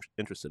you're not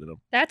interested in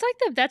them.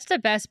 That's the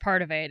best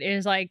part of it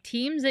is like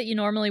teams that you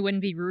normally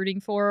wouldn't be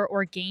rooting for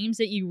or games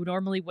that you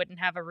normally wouldn't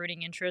have a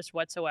rooting interest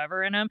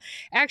whatsoever in them.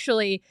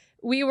 Actually,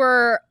 we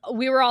were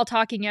all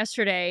talking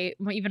yesterday.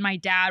 Even my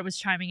dad was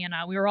chiming in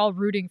on. We were all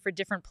rooting for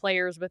different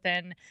players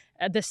within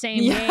the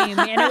same game,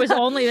 and it was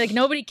only like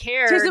nobody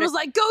cared. Tristan was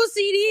like, "Go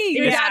CD."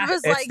 Your dad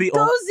was like,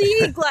 "Go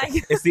Zeke." Like,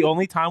 it's the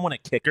only time when a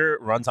kicker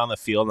runs on the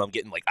field, and I'm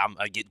getting like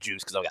I get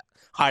juiced because I got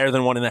higher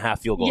than 1.5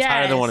 field goals. Yes.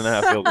 Higher than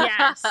 1.5 field goals.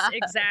 Yes,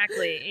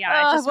 exactly.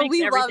 Yeah, it just but makes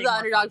we love the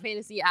Underdog fun.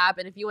 Fantasy app,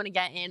 and if you want to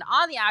get in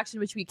on the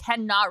action, which we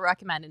cannot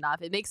recommend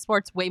enough, it makes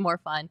sports way more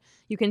fun.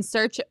 You can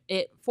search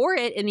for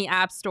it in the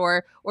App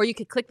Store, or you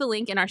could click the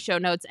link in our show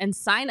notes and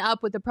sign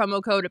up with the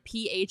promo code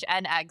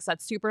PHNX.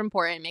 That's super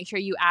important. Make sure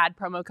you add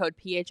promo code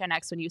PHNX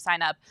when you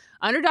sign up.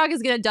 Underdog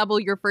is going to double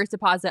your first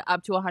deposit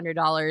up to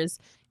 $100.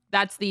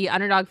 That's the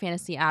Underdog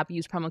Fantasy app.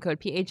 Use promo code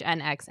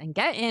PHNX and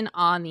get in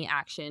on the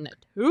action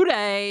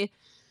today.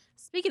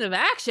 Speaking of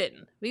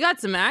action, we got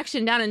some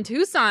action down in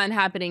Tucson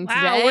happening today.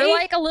 Wow, we're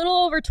like a little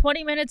over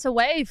 20 minutes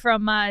away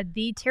from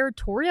the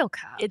Territorial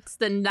Cup. It's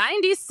the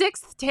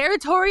 96th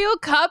Territorial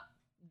Cup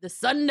the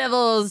Sun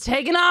Devils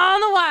taking on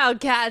the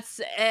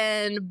Wildcats,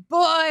 and boy,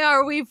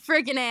 are we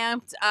freaking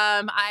amped.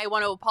 I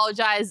want to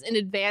apologize in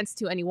advance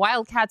to any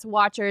Wildcats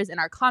watchers in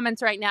our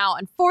comments right now.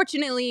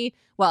 Fortunately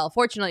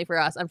for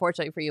us,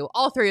 unfortunately for you,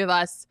 all three of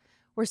us,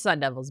 we're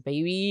Sun Devils,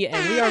 baby,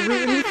 and we are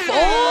rooting for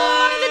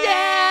the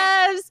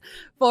Devs.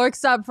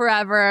 Forks up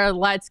forever.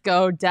 Let's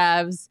go,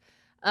 Devs.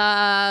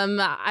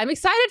 I'm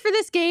excited for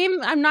this game.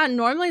 I'm not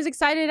normally as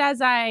excited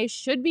as I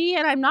should be,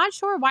 and I'm not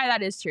sure why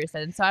that is,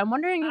 Kirsten. So I'm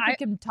wondering if we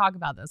can talk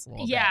about this a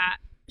little bit. Yeah,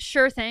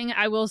 sure thing.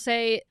 I will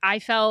say I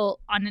felt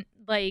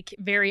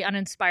very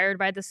uninspired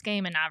by this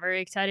game and not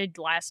very excited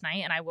last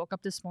night, and I woke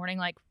up this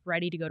morning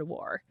ready to go to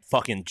war.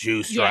 Fucking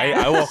juiced, right?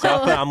 I woke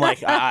up and I'm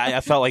like,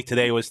 I felt like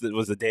today was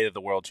the day that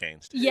the world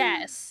changed.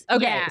 Yes.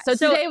 Okay, yeah. so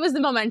today was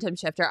the momentum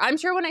shifter. I'm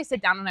sure when I sit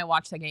down and I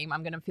watch the game,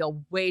 I'm going to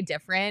feel way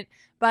different.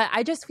 But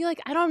I just feel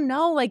like, I don't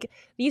know,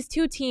 these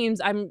two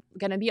teams, I'm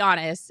going to be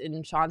honest,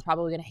 and Sean's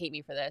probably going to hate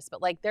me for this, but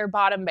they're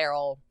bottom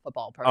barrel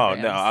football programs.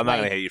 Oh, no, I'm not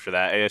going to hate you for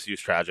that. ASU's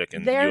tragic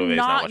and U they're of A's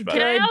not much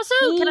better.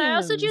 Can I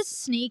also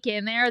just sneak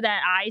in there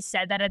that I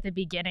said that at the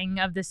beginning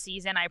of the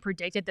season, I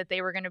predicted that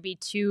they were going to be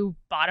two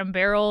bottom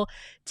barrel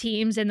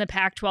teams in the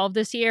Pac-12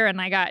 this year,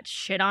 and I got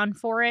shit on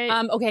for it.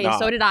 Okay,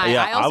 so did I.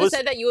 Yeah, I also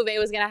said that U of A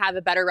was going to have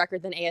a better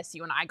record than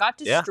ASU, and I got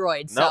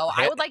destroyed. Yeah, so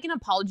I would like an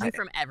apology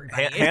from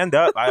everybody. Hand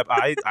up.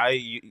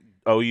 I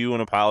owe you an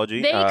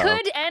apology. They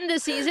could end the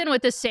season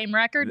with the same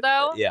record,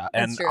 though. Yeah,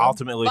 and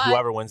ultimately,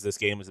 whoever wins this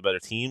game is a better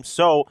team.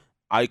 So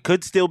I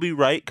could still be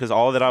right, because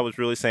all that I was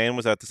really saying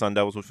was that the Sun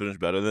Devils would finish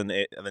better than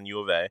U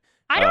of A.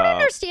 I don't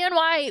understand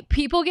why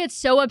people get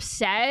so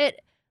upset,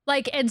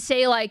 and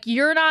say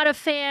you're not a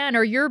fan,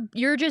 or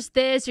you're just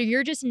this, or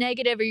you're just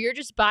negative, or you're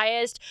just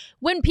biased.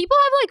 When people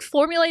have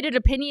formulated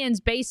opinions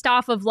based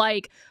off of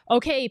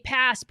okay,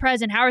 past,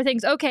 present, how are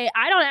things? Okay,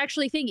 I don't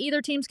actually think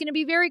either team's going to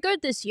be very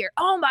good this year.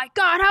 Oh my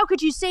God, how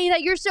could you say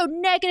that? You're so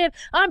negative.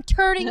 I'm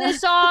turning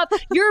this off.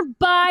 You're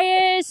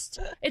biased.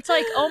 It's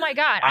oh my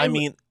God. I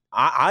mean,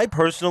 I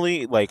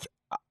personally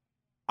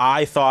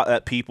I thought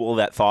that people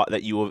that thought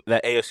that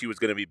ASU was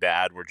going to be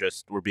bad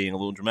were being a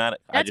little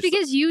dramatic. That's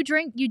because you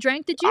drank the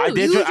juice. I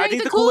did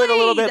the Kool-Aid a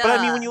little bit, but I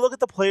mean, when you look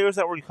at the players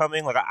that were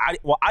coming, I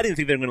didn't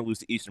think they were going to lose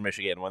to Eastern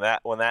Michigan. When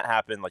that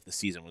happened, the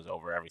season was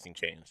over, everything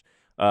changed.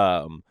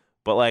 But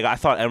I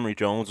thought Emory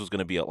Jones was going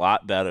to be a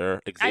lot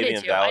better.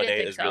 Xavier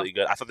Valladay is really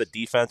good. I thought the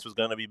defense was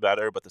going to be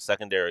better, but the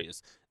secondary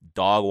is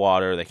dog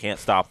water. They can't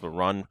stop the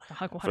run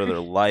for their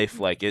life.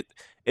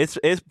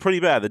 It's pretty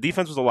bad. The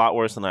defense was a lot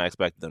worse than I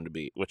expected them to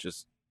be, which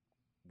is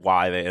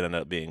why they ended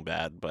up being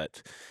bad,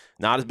 but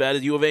not as bad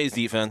as U of A's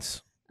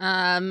defense.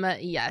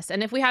 Yes,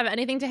 and if we have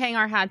anything to hang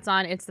our hats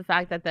on, it's the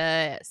fact that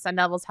the Sun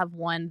Devils have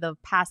won the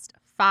past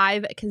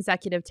 5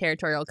 consecutive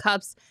territorial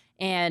cups,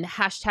 and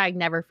hashtag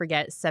never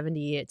forget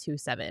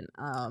 70-7.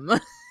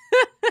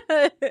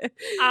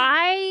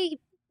 I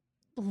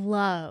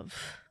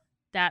love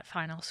that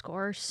final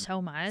score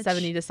so much.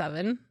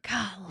 70-7.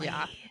 Golly.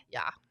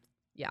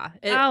 Yeah.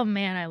 Oh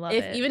man, I love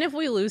it. Even if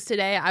we lose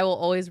today, I will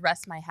always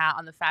rest my hat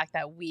on the fact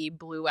that we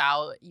blew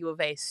out U of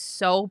A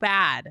so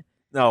bad.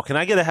 No, can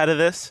I get ahead of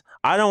this?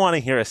 I don't want to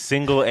hear a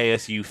single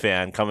ASU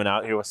fan coming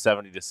out here with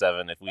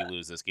 70-7 if we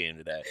lose this game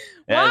today.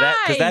 Why?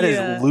 Because that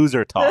is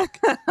loser talk.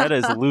 That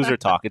is loser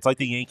talk. It's like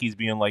the Yankees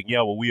being like,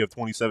 yeah, well, we have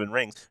 27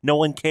 rings. No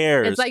one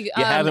cares. It's like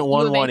you haven't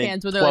won one in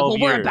 12 well,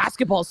 years. we're a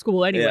basketball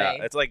school anyway.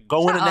 Yeah, it's like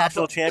go win a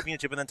national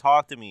championship and then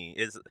talk to me.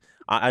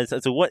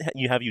 So what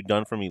have you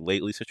done for me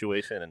lately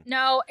situation? And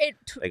no,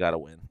 they got to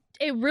win.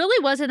 It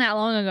really wasn't that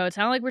long ago. It's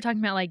not like we're talking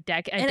about a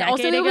decade ago.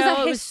 Also, it was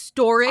a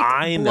historic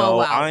blowout. I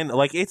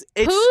know. It's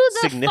who the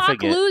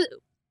significant. Fuck lose?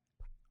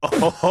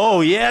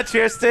 Oh yeah,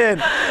 Tristan.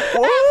 We just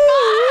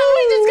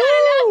got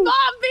an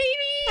F-bomb, baby.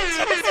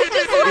 Tristan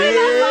just let an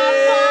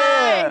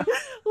F-bomb fly.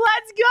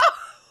 Let's go.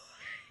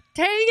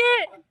 Dang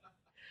it.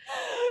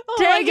 Oh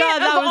my God,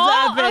 that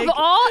was epic. Of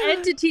all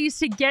entities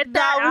to get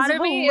that out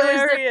of me, it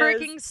was the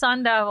freaking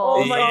Sun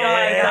Devils. Oh my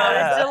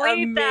God.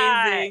 Delete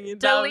amazing. that.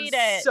 Delete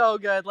it. So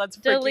good. Let's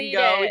freaking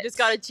go. We just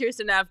got a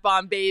Kirsten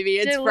F-bomb, baby.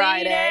 It's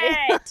Friday.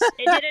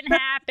 It didn't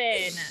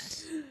happen.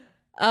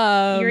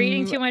 You're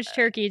eating too much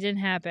turkey. It didn't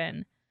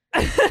happen.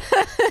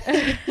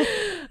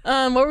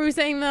 What were we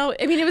saying though?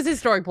 I mean, it was a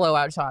historic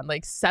blowout, Sean.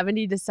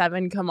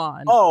 70-7. Come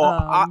on.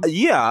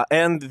 Yeah,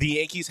 and the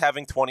Yankees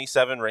having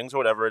 27 rings or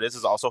whatever it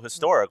is also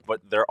historic.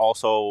 But they're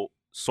also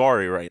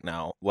sorry right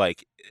now.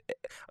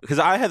 Because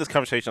I had this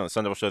conversation on the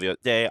Sun Devil Show the other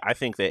day. I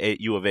think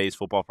that U of A's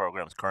football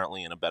program is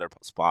currently in a better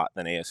spot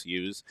than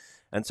ASU's,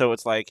 and so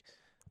it's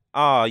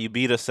you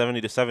beat us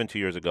 70-7 2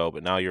 years ago,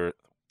 but now you're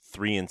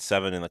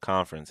 3-7 in the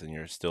conference, and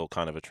you're still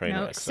kind of a train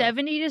wreck.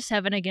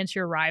 70-7 against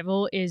your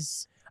rival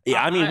is we'll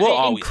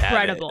always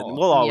incredible. Have it.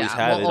 We'll always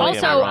have it.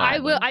 Also,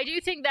 I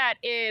do think that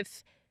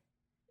if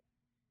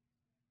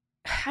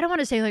I don't want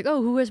to say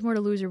who has more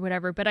to lose or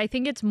whatever, but I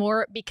think it's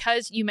more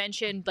because you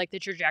mentioned the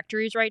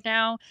trajectories right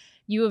now.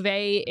 U of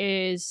A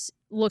is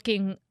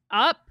looking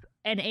up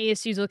and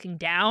ASU is looking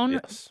down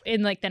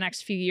in the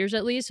next few years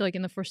at least, so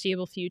in the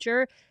foreseeable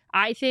future.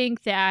 I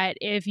think that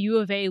if U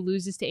of A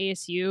loses to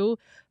ASU,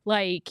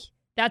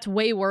 that's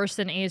way worse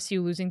than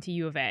ASU losing to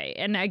U of A.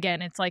 And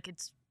again, it's like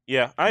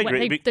Yeah, I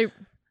agree.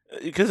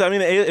 Because, I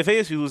mean, if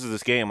ASU loses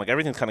this game, like,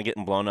 everything's kind of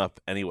getting blown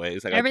up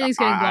anyways. Like, everything's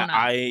getting blown up.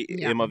 I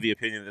am of the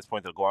opinion at this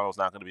point that Guano's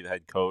not going to be the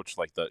head coach.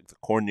 Like, the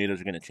coordinators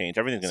are going to change.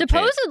 Everything's going to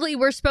change. Supposedly,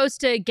 we're supposed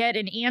to get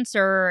an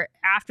answer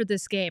after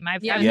this game.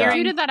 I'm you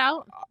hearing tweeted that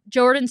out?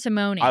 Jordan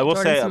Simone. I will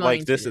say,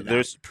 like,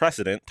 there's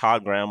precedent.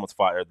 Todd Graham was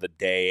fired the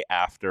day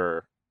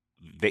after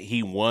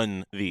he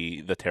won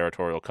the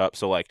territorial cup.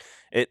 So, like,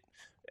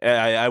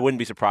 I wouldn't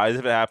be surprised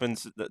if it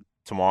happens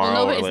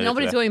tomorrow. Well,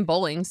 nobody's going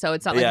bowling, so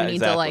it's not like we need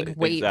to like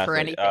wait for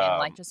anything.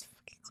 Like just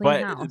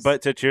clean house.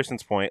 But to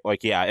Kirsten's point,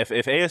 like if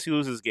ASU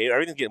loses this game,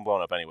 everything's getting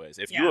blown up anyways.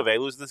 If U of A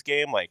loses this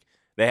game, like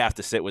they have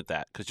to sit with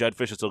that because Judd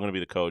Fisher's still going to be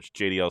the coach,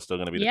 JDL is still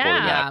going to be the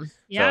quarterback.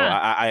 So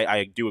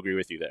I do agree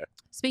with you there.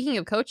 Speaking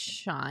of Coach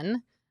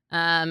Sean,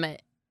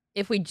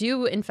 if we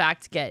do in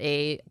fact get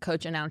a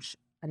coach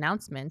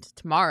announcement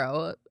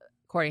tomorrow,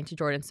 according to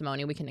Jordan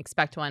Simone, we can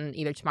expect one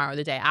either tomorrow or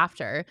the day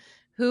after.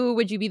 Who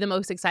would you be the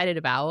most excited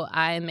about?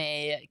 I'm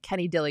a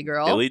Kenny Dilly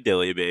girl. Dilly,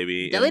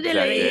 baby.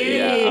 Dilly.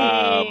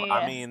 Yeah.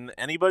 I mean,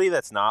 anybody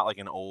that's not like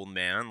an old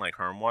man like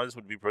Herm was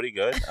would be pretty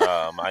good.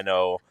 I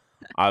know,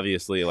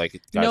 obviously, like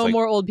guys no like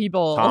more old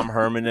people. Tom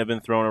Herman have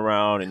been thrown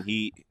around, and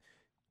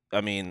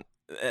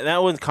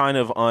that one's kind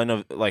of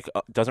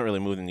doesn't really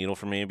move the needle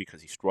for me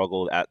because he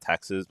struggled at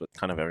Texas, but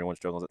kind of everyone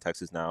struggles at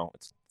Texas now.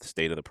 It's the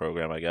state of the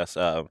program, I guess.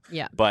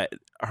 But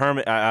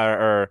Herman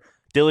or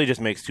Dilly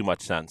just makes too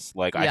much sense.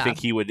 Like I think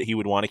he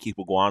would want to keep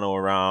Guano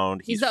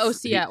around. He's the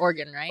OC at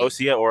Oregon, right?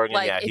 OC at Oregon,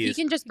 like, yeah. If he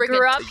can just bring a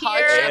touch of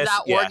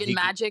that Oregon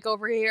magic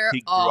over here.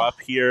 He grew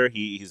up here.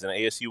 He's an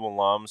ASU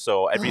alum.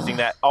 So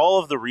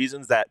all of the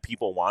reasons that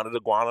people wanted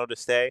Guano to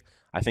stay,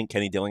 I think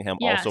Kenny Dillingham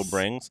also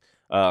brings.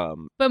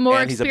 But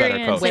more he's a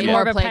better coach. Way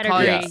more of a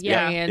pedigree.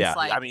 Yeah.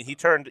 Like, I mean, he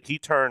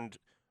turned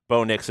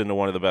Bo Nix into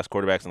one of the best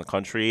quarterbacks in the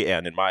country,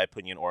 and in my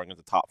opinion, Oregon's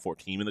the top 4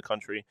 team in the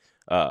country.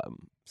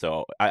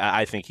 So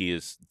I think he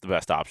is the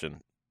best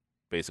option,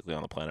 basically,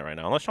 on the planet right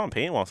now. Unless Sean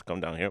Payne wants to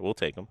come down here, we'll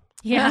take him.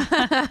 Yeah.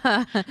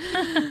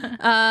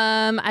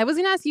 I was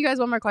going to ask you guys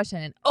one more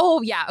question.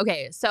 Oh, yeah.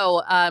 Okay.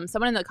 So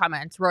someone in the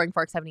comments, Roaring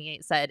Fork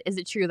 78, said, is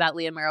it true that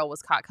Leah Merrill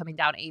was caught coming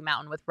down a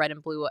mountain with red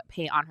and blue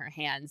paint on her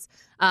hands?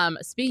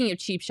 Speaking of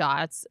cheap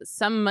shots,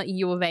 some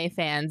U of A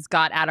fans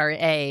got at our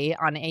A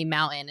on a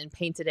mountain and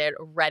painted it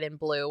red and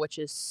blue, which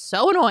is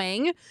so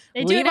annoying.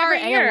 They do it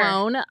every year.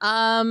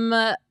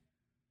 Alone.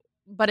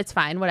 But it's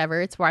fine, whatever.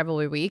 It's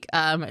rivalry week.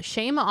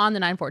 Shame on the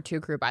 942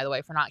 crew, by the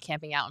way, for not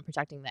camping out and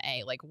protecting the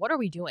A. Like, what are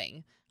we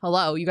doing?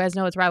 Hello, you guys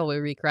know it's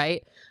rivalry week,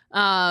 right?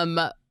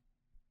 But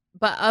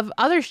of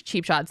other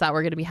cheap shots that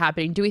were going to be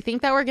happening, do we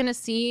think that we're going to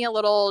see a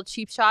little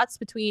cheap shots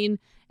between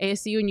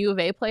ASU and U of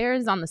A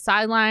players on the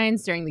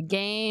sidelines during the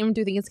game? Do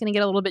you think it's going to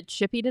get a little bit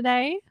chippy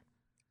today?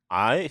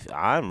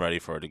 I'm ready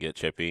for it to get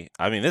chippy.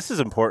 I mean, this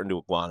is important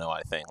to Guano,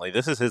 I think. Like,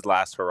 this is his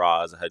last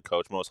hurrah as a head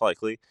coach, most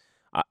likely.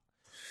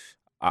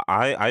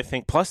 I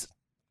think, plus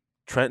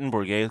Trenton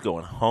Bourguet is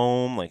going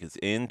home. Like, it's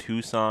in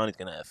Tucson. He's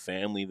going to have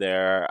family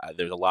there.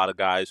 There's a lot of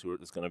guys who are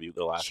just going to be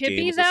the last chippy,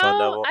 games though? of Sun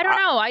Devil. I don't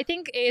know. I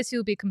think ASU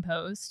will be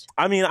composed.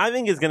 I mean, I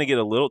think it's going to get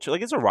a little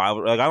like it's a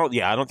rivalry. Like,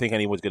 I don't think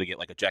anyone's going to get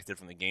like ejected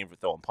from the game for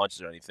throwing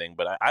punches or anything.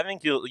 But I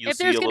think you'll see a little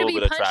bit of trash talking. If there's going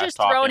to be punches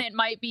thrown, it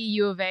might be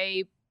U of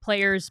A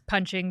players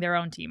punching their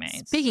own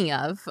teammates. Speaking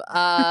of,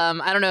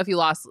 I don't know if you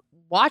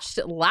watched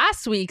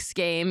last week's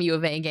game, U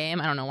of A game.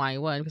 I don't know why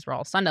you would, because we're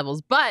all Sun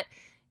Devils, but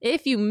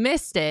if you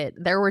missed it,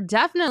 there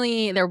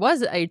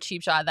was a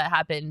cheap shot that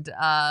happened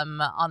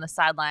on the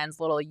sidelines,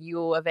 little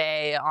U of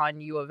A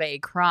on U of A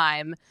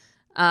crime.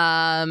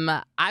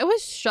 I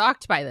was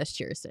shocked by this,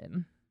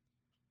 Kirsten.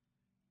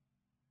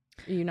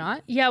 Are you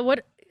not? Yeah,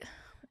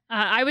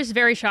 I was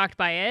very shocked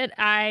by it.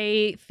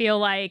 I feel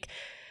like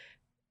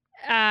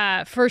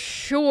for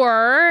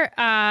sure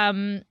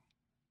that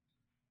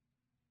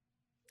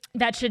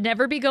should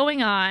never be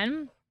going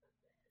on.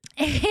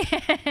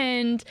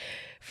 And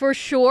for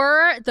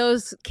sure,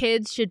 those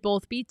kids should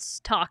both be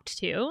talked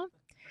to.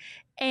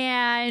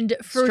 And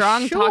for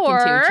strong sure, talking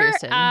to,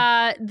 Kirsten.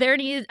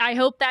 I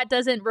hope that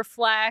doesn't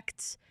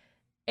reflect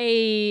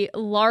a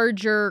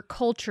larger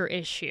culture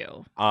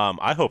issue.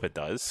 I hope it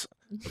does.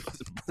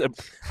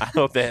 I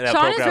hope that Sean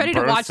program is ready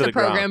to watch the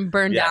program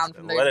burn yes, down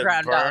from the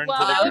ground up.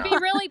 Well, that would be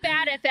really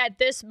bad if at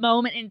this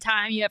moment in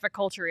time you have a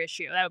culture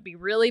issue. That would be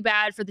really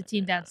bad for the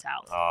team down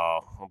south.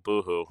 Oh,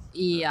 boo-hoo.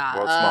 Yeah.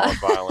 World's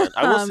smallest violent.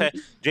 I will say,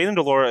 Jaden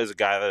Delora is a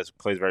guy that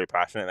plays very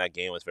passionate, and that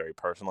game was very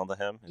personal to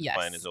him. He's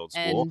playing his old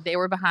school. And they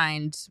were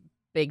behind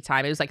big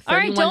time. It was like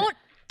 31. All right, don't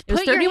it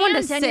was put 31 your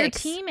hands to on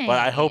 6. your teammate. But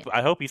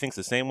I hope he thinks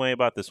the same way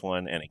about this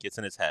one, and it gets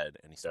in his head,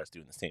 and he starts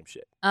doing the same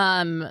shit.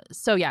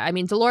 So yeah, I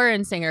mean, Delora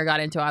and Singer got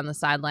into it on the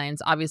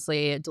sidelines.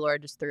 Obviously, Delora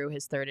just threw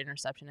his 3rd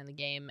interception in the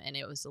game, and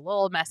it was a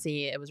little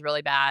messy. It was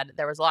really bad.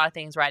 There was a lot of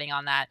things riding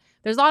on that.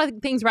 There's a lot of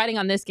things riding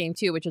on this game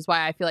too, which is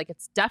why I feel like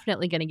it's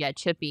definitely going to get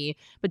chippy.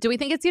 But do we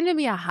think it's going to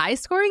be a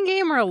high-scoring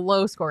game or a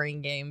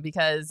low-scoring game?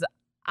 Because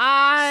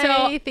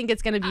I think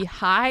it's going to be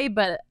high,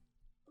 but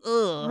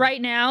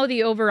Right now,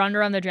 the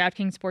over-under on the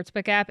DraftKings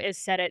Sportsbook app is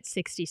set at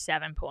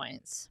 67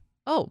 points.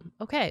 Oh,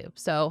 okay.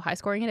 So high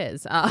scoring it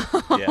is. Yeah,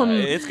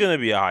 it's going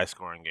to be a high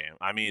scoring game.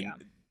 I mean,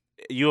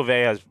 U of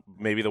A has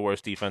maybe the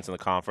worst defense in the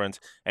conference.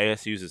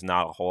 ASU's is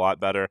not a whole lot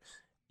better.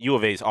 U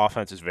of A's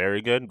offense is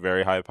very good,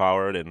 very high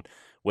powered, and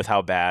with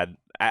how bad,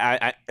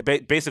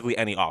 basically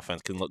any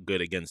offense can look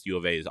good against U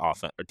of A's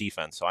offense or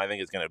defense. So I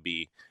think it's going to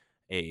be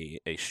a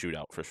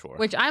shootout for sure.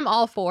 Which I'm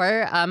all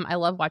for. I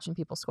love watching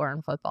people score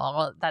in football.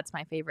 Well, that's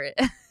my favorite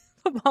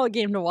football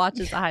game to watch,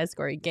 is the high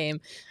scoring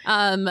game.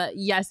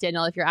 Yes,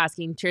 Daniel, if you're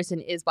asking, Kirsten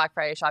is Black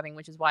Friday shopping,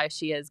 which is why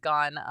she is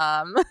gone.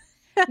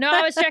 No,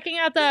 I was checking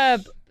out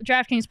the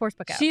DraftKings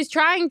Sportsbook app. She's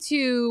trying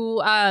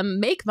to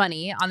make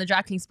money on the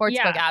DraftKings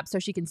Sportsbook app so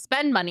she can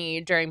spend money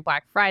during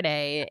Black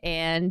Friday.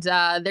 And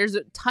there's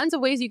tons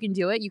of ways you can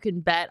do it. You can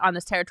bet on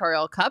this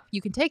Territorial Cup.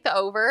 You can take the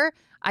over.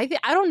 I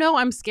don't know.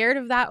 I'm scared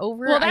of that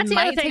over. Well, that's the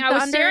other thing. I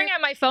was staring at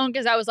my phone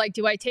because I was like,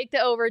 do I take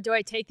the over? Do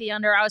I take the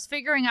under? I was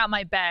figuring out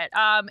my bet.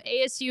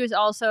 ASU is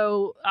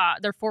also,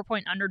 they're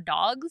 4-point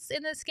underdogs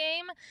in this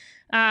game.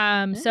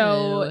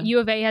 So U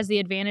of A has the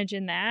advantage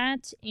in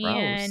that.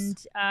 And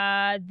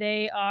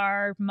they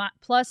are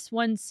plus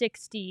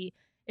 160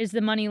 is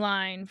the money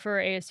line for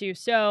ASU.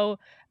 So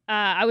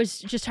I was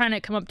just trying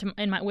to come up to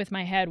with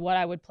my head what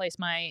I would place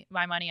my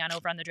money on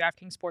over on the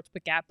DraftKings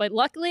Sportsbook app. But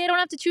luckily, I don't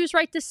have to choose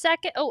right this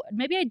second. Oh,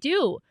 maybe I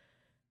do.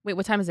 Wait,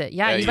 what time is it?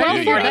 Yeah, you got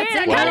do.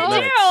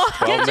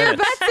 12:48. Get your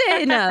bets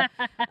in.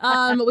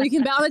 Well, you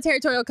can bet on the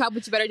Territorial Cup,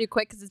 which you better do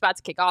quick because it's about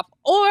to kick off.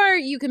 Or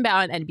you can bet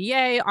on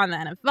NBA, on the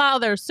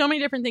NFL. There are so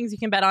many different things you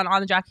can bet on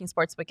the DraftKings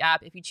Sportsbook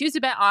app. If you choose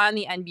to bet on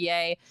the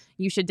NBA,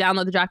 you should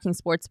download the DraftKings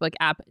Sportsbook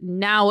app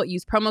now.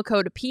 Use promo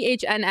code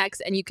PHNX,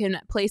 and you can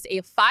place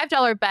a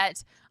 $5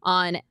 bet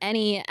on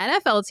any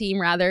NFL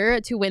team,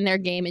 to win their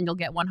game, and you'll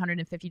get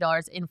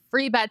 $150 in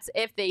free bets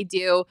if they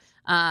do.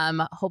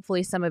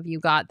 Hopefully some of you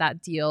got that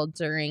deal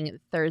during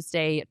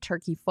Thursday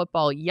Turkey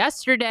football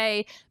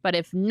yesterday, but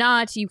if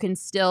not, you can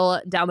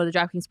still download the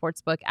DraftKings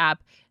Sportsbook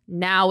app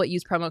now.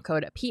 Use promo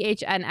code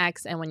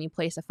PHNX, and when you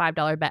place a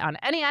 $5 bet on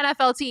any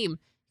NFL team,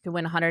 you can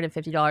win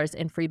 $150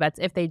 in free bets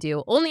if they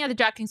do. Only on the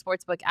DraftKings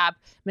Sportsbook app.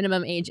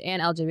 Minimum age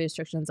and eligibility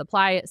restrictions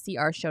apply. See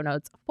our show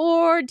notes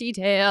for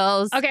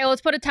details. Okay,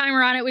 let's put a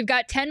timer on it. We've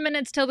got 10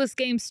 minutes till this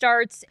game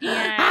starts,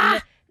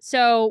 and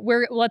so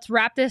let's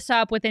wrap this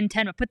up within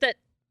 10 minutes.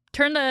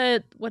 Turn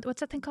the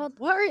what's that thing called?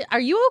 Are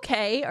you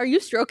okay? Are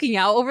you stroking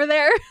out over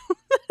there?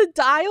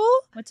 Dial?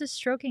 What's a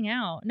stroking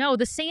out? No,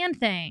 the sand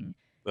thing.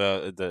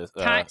 Set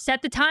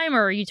the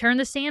timer. You turn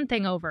the sand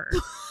thing over.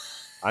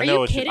 I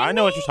know what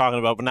you're talking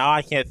about, but now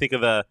I can't think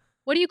of the.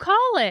 What do you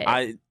call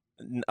it?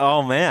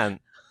 Oh man,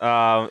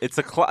 it's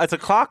a clock.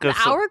 An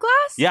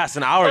hourglass? Yes,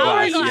 an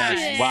hourglass. Hourglass.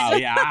 Yes. Wow.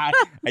 Yeah.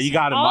 You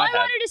got it. All I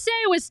wanted to say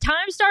was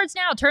time starts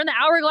now. Turn the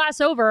hourglass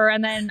over,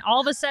 and then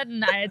all of a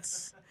sudden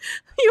it's.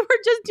 You were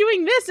just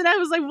doing this, and I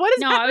was like, "What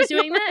is?" No, I was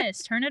doing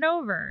this. Turn it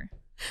over.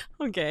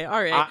 Okay,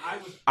 all right.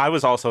 I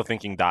was also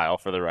thinking dial,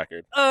 for the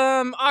record.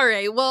 All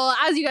right. Well,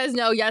 as you guys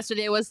know,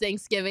 yesterday was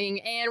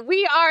Thanksgiving, and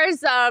we are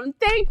some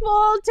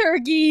thankful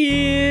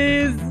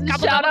turkeys.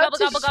 Shout out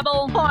to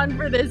Sean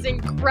for this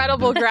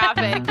incredible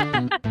graphic.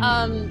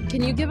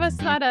 Can you give us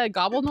that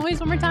gobble noise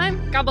one more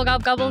time? Gobble,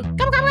 gobble, gobble.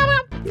 Gobble, gobble,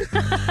 gobble.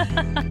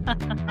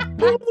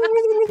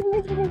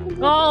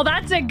 Oh,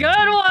 that's a good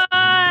one.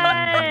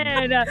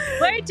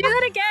 Wait, do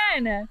that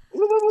again.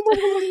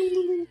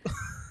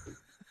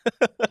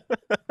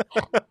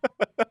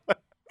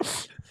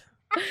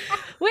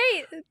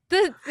 Wait,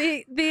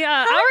 the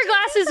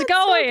hourglass is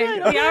going.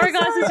 The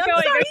hourglass is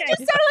going. Sorry, you just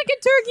sounded like a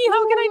turkey.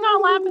 How can I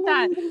not laugh at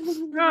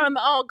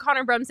that?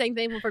 Connor Brum saying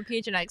thankful for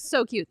PHNX.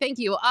 So cute. Thank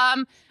you.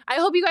 I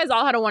hope you guys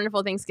all had a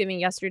wonderful Thanksgiving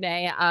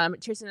yesterday.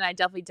 Tristan and I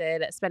definitely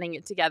did, spending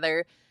it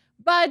together.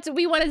 But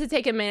we wanted to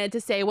take a minute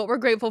to say what we're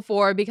grateful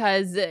for,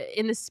 because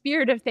in the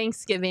spirit of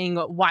Thanksgiving,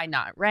 why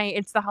not, right?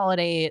 It's the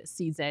holiday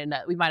season.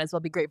 We might as well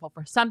be grateful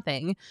for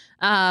something.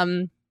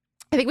 I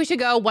think we should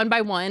go one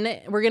by one.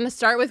 We're going to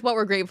start with what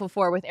we're grateful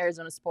for with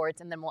Arizona sports,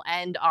 and then we'll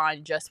end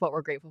on just what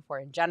we're grateful for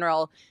in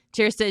general.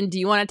 Kirsten, do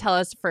you want to tell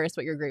us first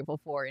what you're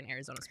grateful for in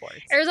Arizona sports?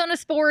 Arizona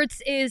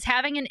sports is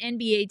having an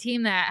NBA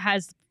team that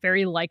has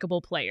very likable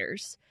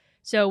players.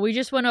 So we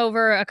just went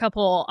over a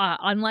couple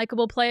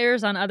unlikable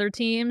players on other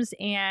teams,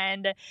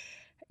 and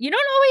you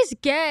don't always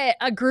get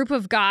a group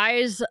of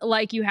guys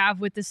like you have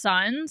with the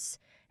Suns.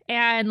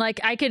 And like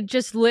I could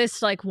just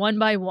list like one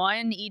by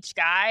one each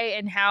guy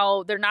and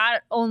how they're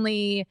not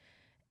only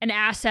an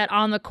asset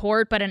on the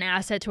court, but an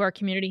asset to our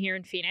community here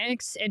in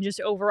Phoenix, and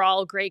just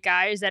overall great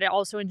guys that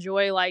also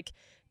enjoy like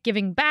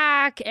giving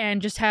back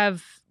and just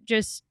have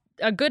just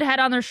a good head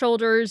on their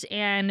shoulders.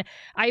 And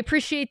I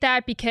appreciate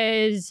that,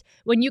 because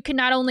when you can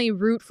not only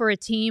root for a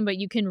team, but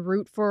you can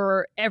root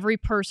for every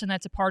person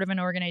that's a part of an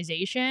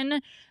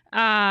organization.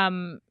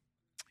 I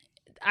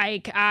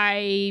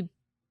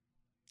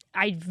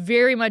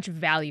very much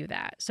value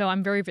that. So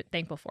I'm very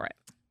thankful for it.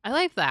 I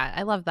like that.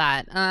 I love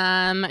that.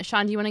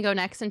 Sean, do you want to go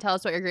next and tell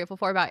us what you're grateful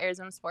for about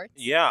Arizona sports?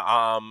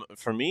 Yeah,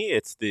 for me,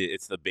 it's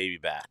the baby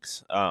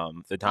backs.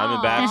 The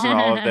Diamondbacks and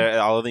Aw.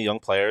 all of the young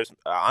players.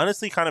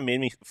 Honestly, kind of made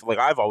me like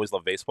I've always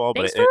loved baseball,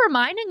 but Thanks for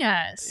reminding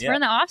us. We're yeah.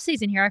 in the off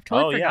season here. I've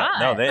totally Yeah,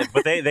 forgot.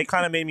 no, they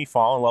kind of made me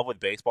fall in love with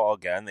baseball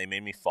again. They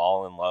made me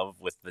fall in love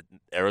with the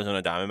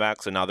Arizona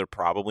Diamondbacks, and now they're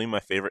probably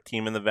my favorite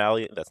team in the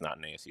Valley. That's not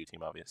an ASU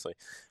team, obviously.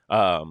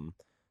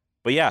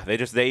 But yeah,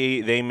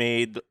 they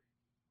made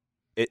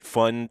it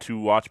fun to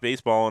watch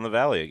baseball in the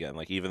Valley again.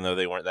 Like even though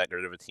they weren't that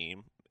great of a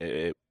team,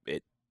 it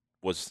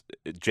was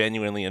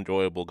genuinely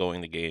enjoyable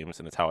going to games,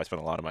 and it's how I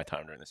spent a lot of my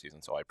time during the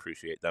season. So I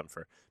appreciate them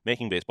for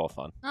making baseball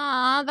fun.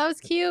 Aw, that was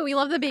cute. We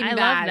love the baby I love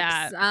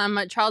backs.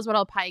 that. Charles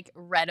Weddell Pike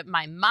read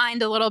my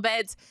mind a little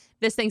bit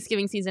this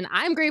Thanksgiving season.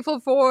 I'm grateful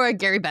for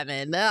Gary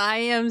Bettman. I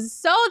am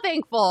so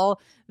thankful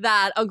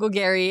that Uncle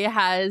Gary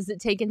has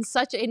taken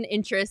such an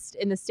interest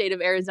in the state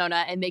of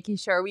Arizona and making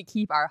sure we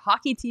keep our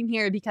hockey team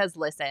here because,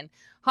 listen,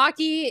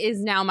 hockey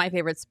is now my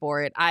favorite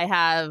sport. I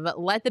have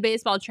let the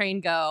baseball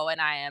train go and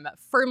I am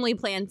firmly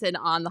planted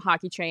on the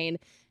hockey train.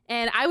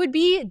 And I would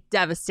be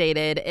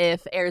devastated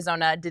if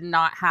Arizona did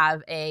not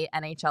have a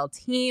NHL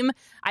team.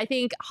 I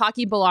think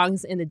hockey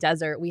belongs in the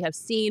desert. We have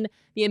seen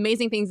the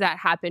amazing things that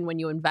happen when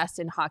you invest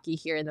in hockey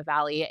here in the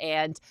Valley.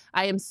 And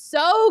I am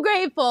so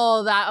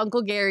grateful that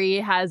Uncle Gary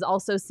has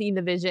also seen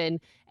the vision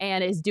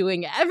and is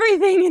doing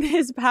everything in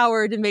his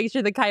power to make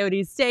sure the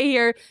Coyotes stay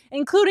here,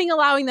 including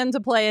allowing them to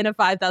play in a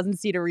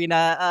 5,000-seat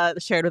arena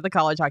shared with the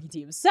college hockey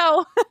team.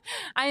 So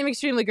I am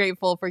extremely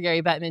grateful for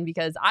Gary Bettman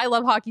because I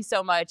love hockey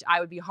so much.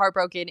 I would be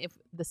heartbroken if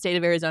the state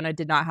of Arizona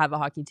did not have a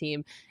hockey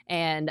team.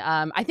 And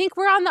I think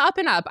we're on the up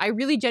and up. I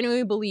really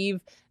genuinely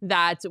believe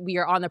that we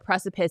are on the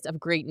precipice of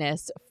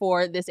greatness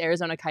for this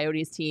Arizona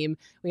Coyotes team.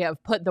 We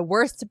have put the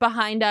worst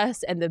behind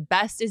us and the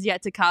best is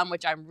yet to come,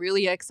 which I'm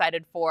really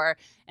excited for.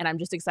 And I'm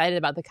just excited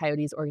about the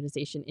Coyotes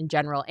organization in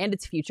general and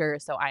its future.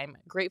 So I'm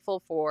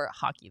grateful for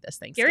hockey this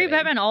Thanksgiving.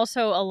 Gary Bettman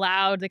also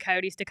allowed the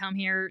Coyotes to come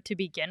here to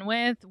begin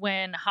with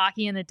when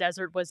hockey in the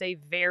desert was a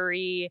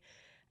very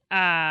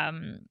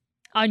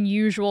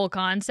unusual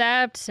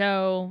concept.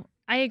 So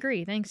I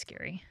agree. Thanks,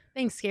 Gary.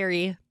 Thanks,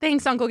 Gary.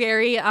 Thanks, Uncle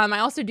Gary. I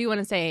also do want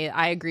to say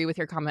I agree with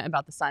your comment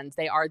about the Suns.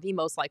 They are the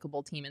most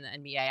likable team in the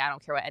NBA. I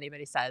don't care what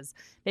anybody says.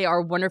 They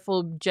are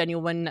wonderful,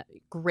 genuine,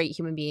 great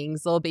human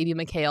beings. Little baby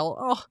McHale.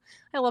 Oh,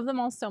 I love them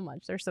all so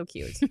much. They're so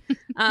cute.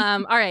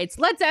 All right,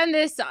 so let's end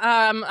this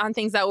on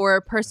things that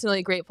we're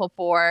personally grateful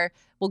for.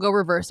 We'll go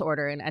reverse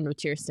order and end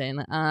with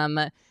Kirsten.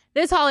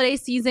 This holiday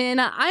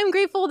season, I'm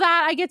grateful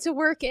that I get to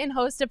work and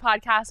host a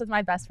podcast with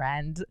my best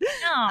friend.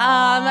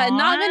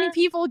 Not many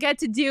people get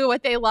to do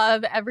what they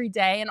love every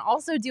day and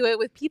also do it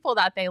with people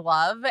that they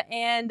love.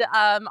 And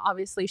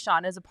obviously,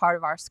 Sean is a part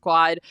of our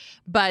squad,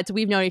 but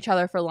we've known each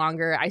other for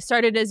longer. I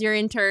started as your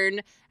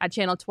intern at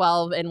Channel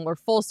 12, and we're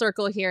full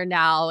circle here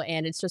now.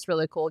 And it's just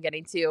really cool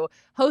getting to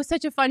host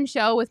such a fun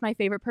show with my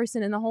favorite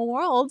person in the whole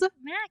world.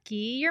 Mackie,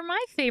 you're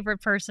my favorite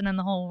person in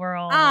the whole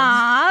world.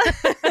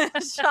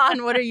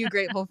 Sean, what are you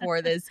grateful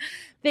for this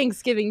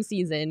Thanksgiving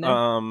season?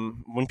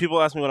 When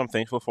people ask me what I'm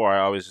thankful for, I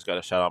always just got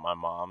to shout out my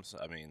mom's.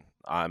 I mean,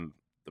 I'm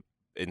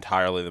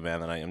entirely the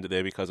man that I am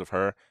today because of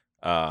her.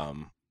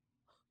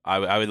 I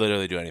would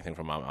literally do anything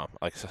for my mom.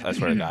 Like, I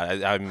swear to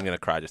God, I'm going to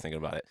cry just thinking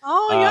about it.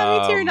 Oh, you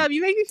got me tearing up.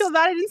 You make me feel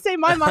bad I didn't say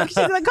my mom. She's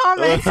in the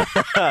comments.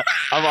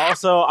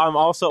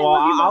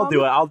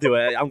 I'll do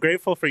it. I'm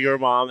grateful for your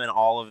mom and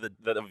all of the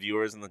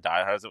viewers and the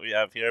diehards that we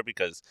have here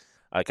because,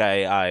 like,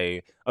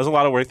 there's a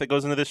lot of work that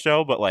goes into this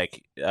show, but,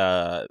 like,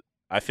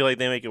 I feel like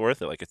they make it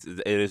worth it. Like,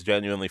 it is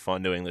genuinely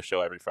fun doing the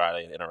show every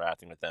Friday and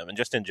interacting with them. And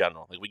just in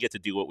general, like, we get to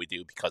do what we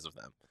do because of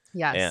them.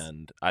 Yes.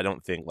 And I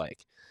don't think,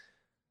 like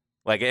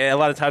a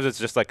lot of times it's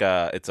just like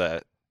it's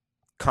a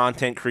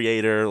content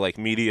creator, like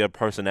media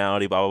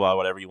personality, blah, blah, blah,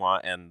 whatever you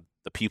want, and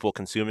the people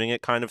consuming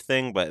it kind of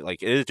thing. But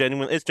like it's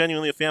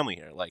genuinely a family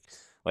here. Like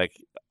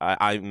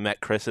I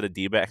met Chris at a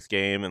D-backs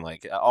game and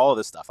like all of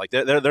this stuff. Like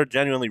they're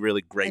genuinely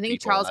really great people. I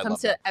think Charles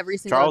comes to every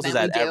single Charles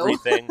event is at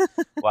everything.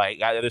 Like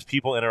there's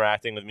people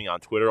interacting with me on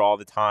Twitter all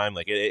the time.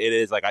 Like it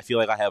is like I feel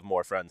like I have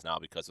more friends now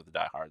because of the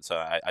Die Hard. So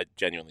I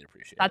genuinely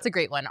appreciate it. That's a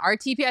great one. Our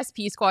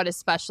TPSP squad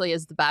especially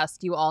is the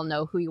best. You all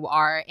know who you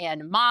are.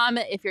 And Mom,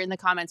 if you're in the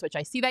comments, which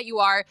I see that you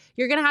are,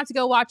 you're going to have to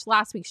go watch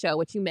last week's show,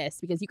 which you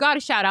missed because you got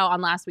a shout out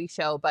on last week's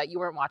show, but you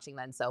weren't watching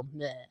then. So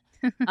bleh.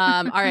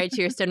 All right,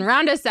 Kirsten,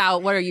 round us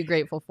out. What are you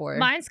grateful for?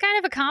 Mine's kind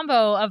of a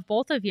combo of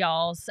both of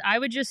y'all's. I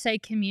would just say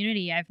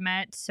community. I've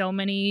met so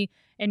many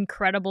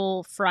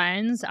incredible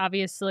friends.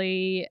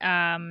 Obviously,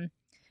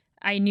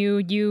 I knew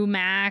you,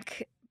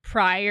 Mac,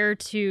 prior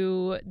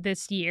to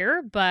this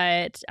year,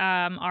 but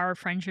our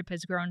friendship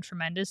has grown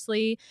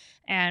tremendously,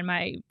 and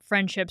my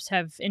friendships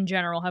in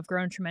general have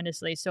grown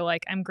tremendously. So,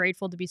 like, I'm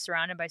grateful to be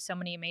surrounded by so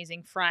many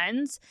amazing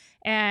friends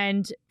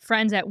and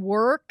friends at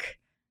work.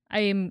 I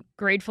am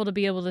grateful to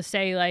be able to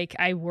say, like,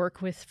 I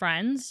work with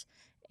friends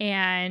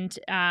and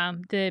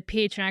the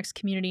PHNX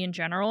community in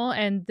general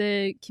and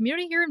the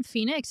community here in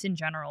Phoenix in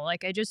general.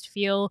 Like, I just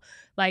feel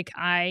like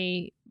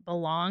I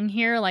belong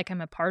here. Like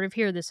I'm a part of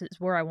here. This is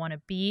where I want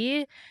to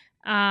be.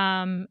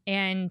 And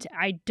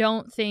I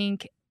don't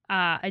think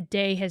a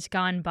day has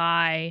gone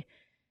by,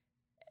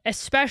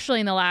 especially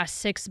in the last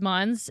 6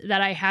 months,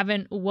 that I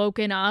haven't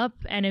woken up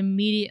and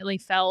immediately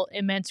felt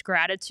immense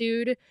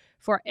gratitude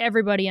for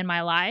everybody in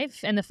my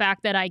life. And the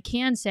fact that I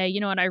can say, you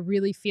know what, I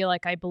really feel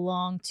like I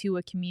belong to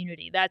a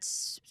community.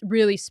 That's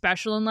really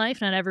special in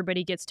life. Not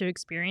everybody gets to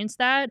experience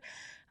that.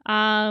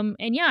 And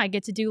yeah, I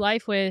get to do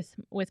life with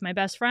my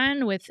best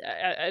friend, with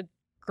a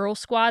girl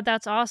squad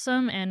that's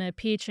awesome, and a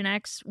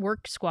PHNX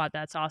work squad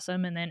that's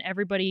awesome. And then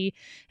everybody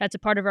that's a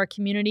part of our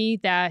community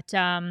that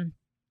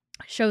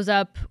shows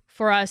up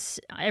for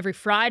us every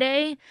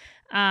Friday,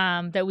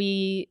 that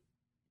we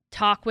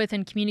talk with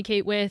and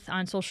communicate with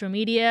on social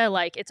media.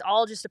 Like, it's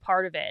all just a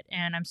part of it,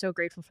 and I'm so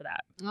grateful for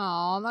that.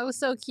 Oh, that was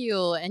so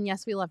cute. And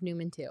yes, we love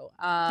Newman too.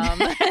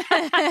 Newman.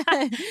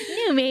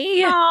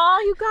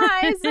 Oh, you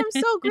guys, I'm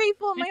so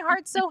grateful. My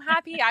heart's so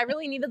happy. I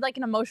really needed like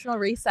an emotional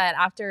reset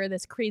after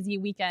this crazy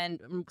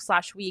weekend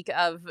 / week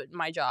of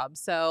my job.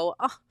 So,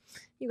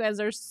 you guys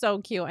are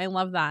so cute. I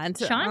love that.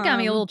 Sean got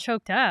me a little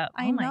choked up.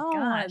 I know.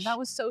 My gosh. That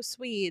was so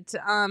sweet.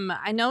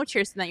 I know,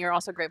 Kirsten, that you're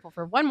also grateful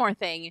for one more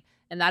thing,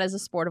 and that is the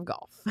sport of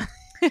golf.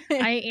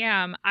 I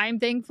am. I'm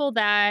thankful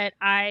that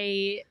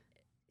I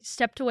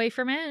stepped away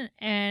from it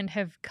and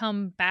have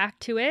come back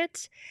to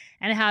it,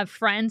 and have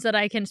friends that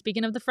I can,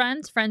 speaking of the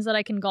friends that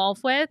I can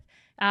golf with,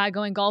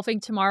 going golfing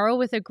tomorrow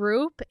with a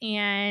group.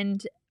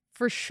 And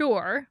for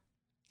sure,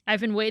 I've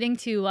been waiting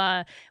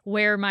to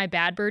wear my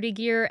Bad Birdie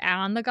gear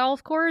on the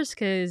golf course,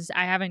 because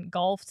I haven't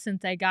golfed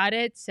since I got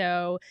it.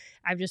 So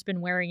I've just been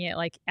wearing it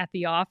like at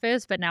the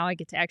office, but now I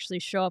get to actually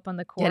show up on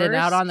the course. Get it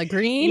out on the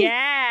green?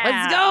 Yeah.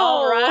 Let's go.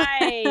 All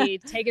right.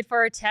 Take it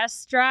for a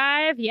test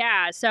drive.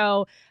 Yeah.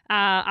 So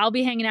I'll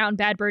be hanging out in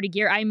Bad Birdie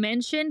gear. I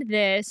mentioned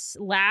this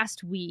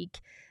last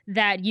week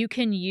that you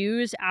can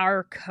use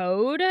our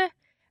code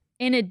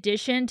in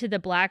addition to the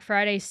Black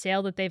Friday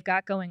sale that they've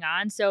got going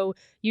on. So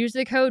use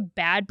the code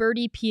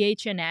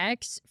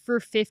BADBirdiePHNX for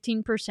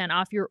 15%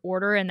 off your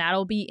order, and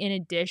that'll be in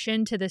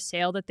addition to the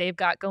sale that they've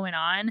got going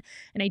on.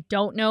 And I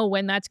don't know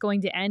when that's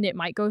going to end. It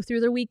might go through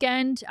the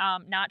weekend.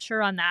 Not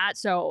sure on that.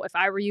 So if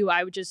I were you,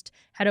 I would just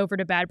head over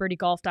to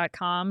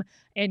badbirdiegolf.com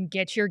and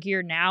get your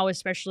gear now,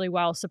 especially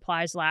while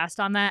supplies last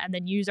on that, and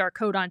then use our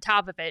code on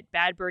top of it,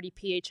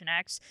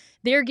 BADBirdiePHNX.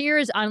 Their gear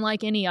is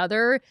unlike any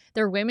other.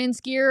 Their women's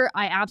gear,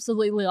 I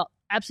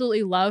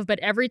absolutely love, but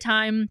every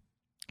time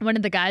one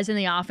of the guys in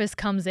the office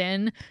comes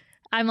in,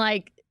 I'm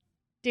like,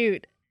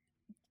 dude,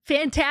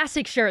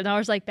 fantastic shirt. And I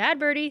was like, Bad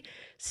Birdie.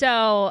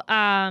 So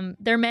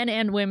their men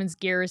and women's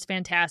gear is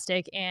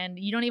fantastic, and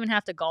you don't even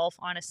have to golf,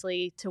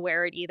 honestly, to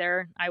wear it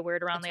either. I wear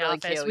it around the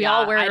office. Cute, we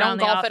all wear it around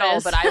the office. I don't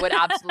golf at all, but I would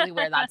absolutely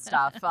wear that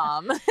stuff.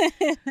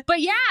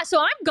 But yeah,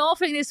 so I'm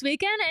golfing this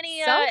weekend.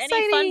 Any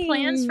fun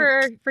plans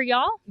for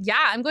y'all? Yeah,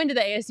 I'm going to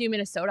the ASU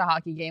Minnesota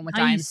hockey game, which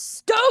I'm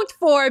stoked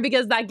for,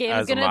 because that game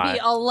is going to be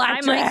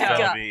electric.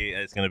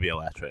 It's going to be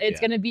electric. It's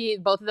going to be,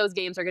 both of those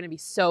games are going to be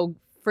so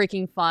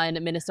freaking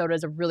fun. Minnesota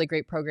is a really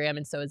great program,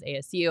 and so is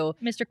ASU.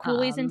 Mr.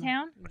 Cooley's in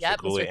town? Yep,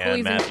 Mr. Cooley Mr.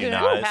 Cooley's in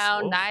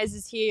town. Nyes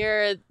is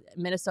here.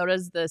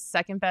 Minnesota's the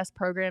second best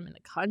program in the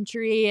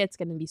country. It's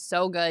going to be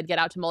so good. Get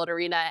out to Mullet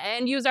Arena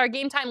and use our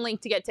Game Time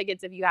link to get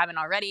tickets if you haven't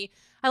already.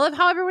 I love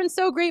how everyone's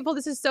so grateful.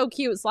 This is so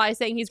cute. Sly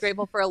saying he's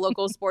grateful for a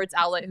local sports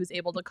outlet who's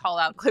able to call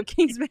out Cliff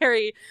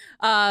Kingsbury.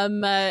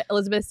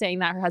 Elizabeth saying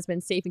that her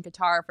husband's safe in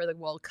Qatar for the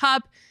World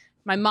Cup.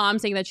 My mom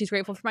saying that she's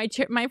grateful for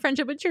my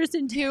friendship with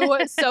Kirsten too.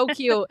 So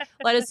cute.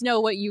 Let us know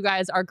what you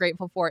guys are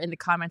grateful for in the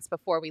comments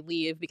before we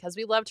leave, because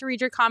we love to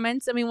read your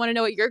comments and we want to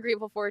know what you're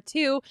grateful for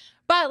too.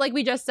 But like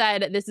we just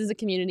said, this is a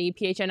community.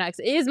 PHNX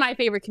is my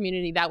favorite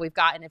community that we've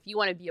got. And if you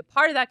want to be a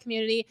part of that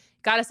community,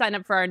 got to sign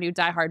up for our new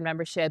Die Hard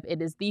membership.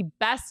 It is the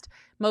best,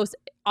 most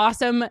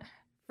awesome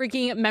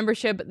freaking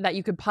membership that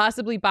you could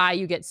possibly buy.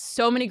 You get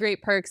so many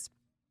great perks,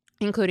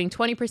 including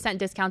 20%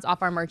 discounts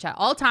off our merch at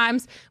all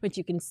times, which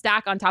you can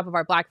stack on top of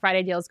our Black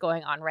Friday deals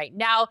going on right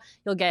now.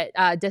 You'll get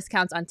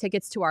discounts on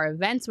tickets to our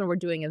events when we're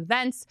doing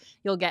events.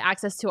 You'll get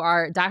access to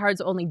our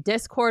Diehards Only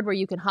Discord, where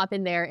you can hop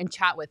in there and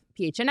chat with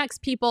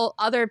PHNX people,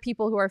 other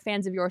people who are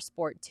fans of your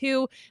sport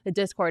too. The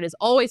Discord is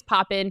always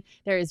poppin'.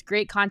 There is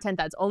great content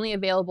that's only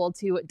available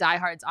to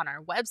diehards on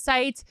our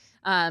website.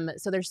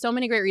 So there's so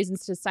many great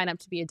reasons to sign up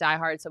to be a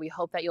diehard. So we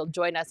hope that you'll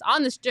join us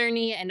on this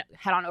journey and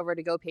head on over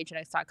to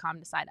gophnx.com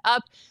to sign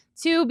up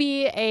to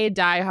be a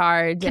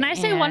diehard. Can I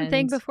say one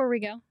thing before we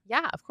go?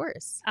 Yeah, of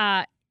course.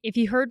 If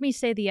you heard me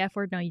say the F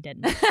word, no, you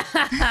didn't.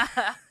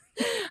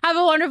 Have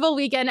a wonderful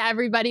weekend,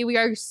 everybody. We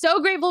are so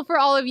grateful for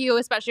all of you,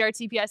 especially our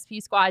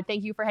TPSP squad.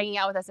 Thank you for hanging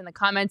out with us in the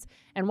comments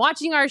and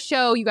watching our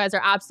show. You guys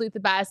are absolutely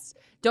the best.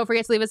 Don't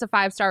forget to leave us a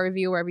 5-star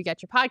review wherever you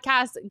get your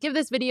podcast. Give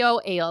this video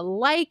a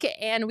like,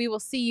 and we will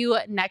see you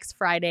next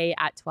Friday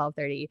at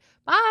 12:30.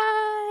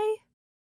 Bye.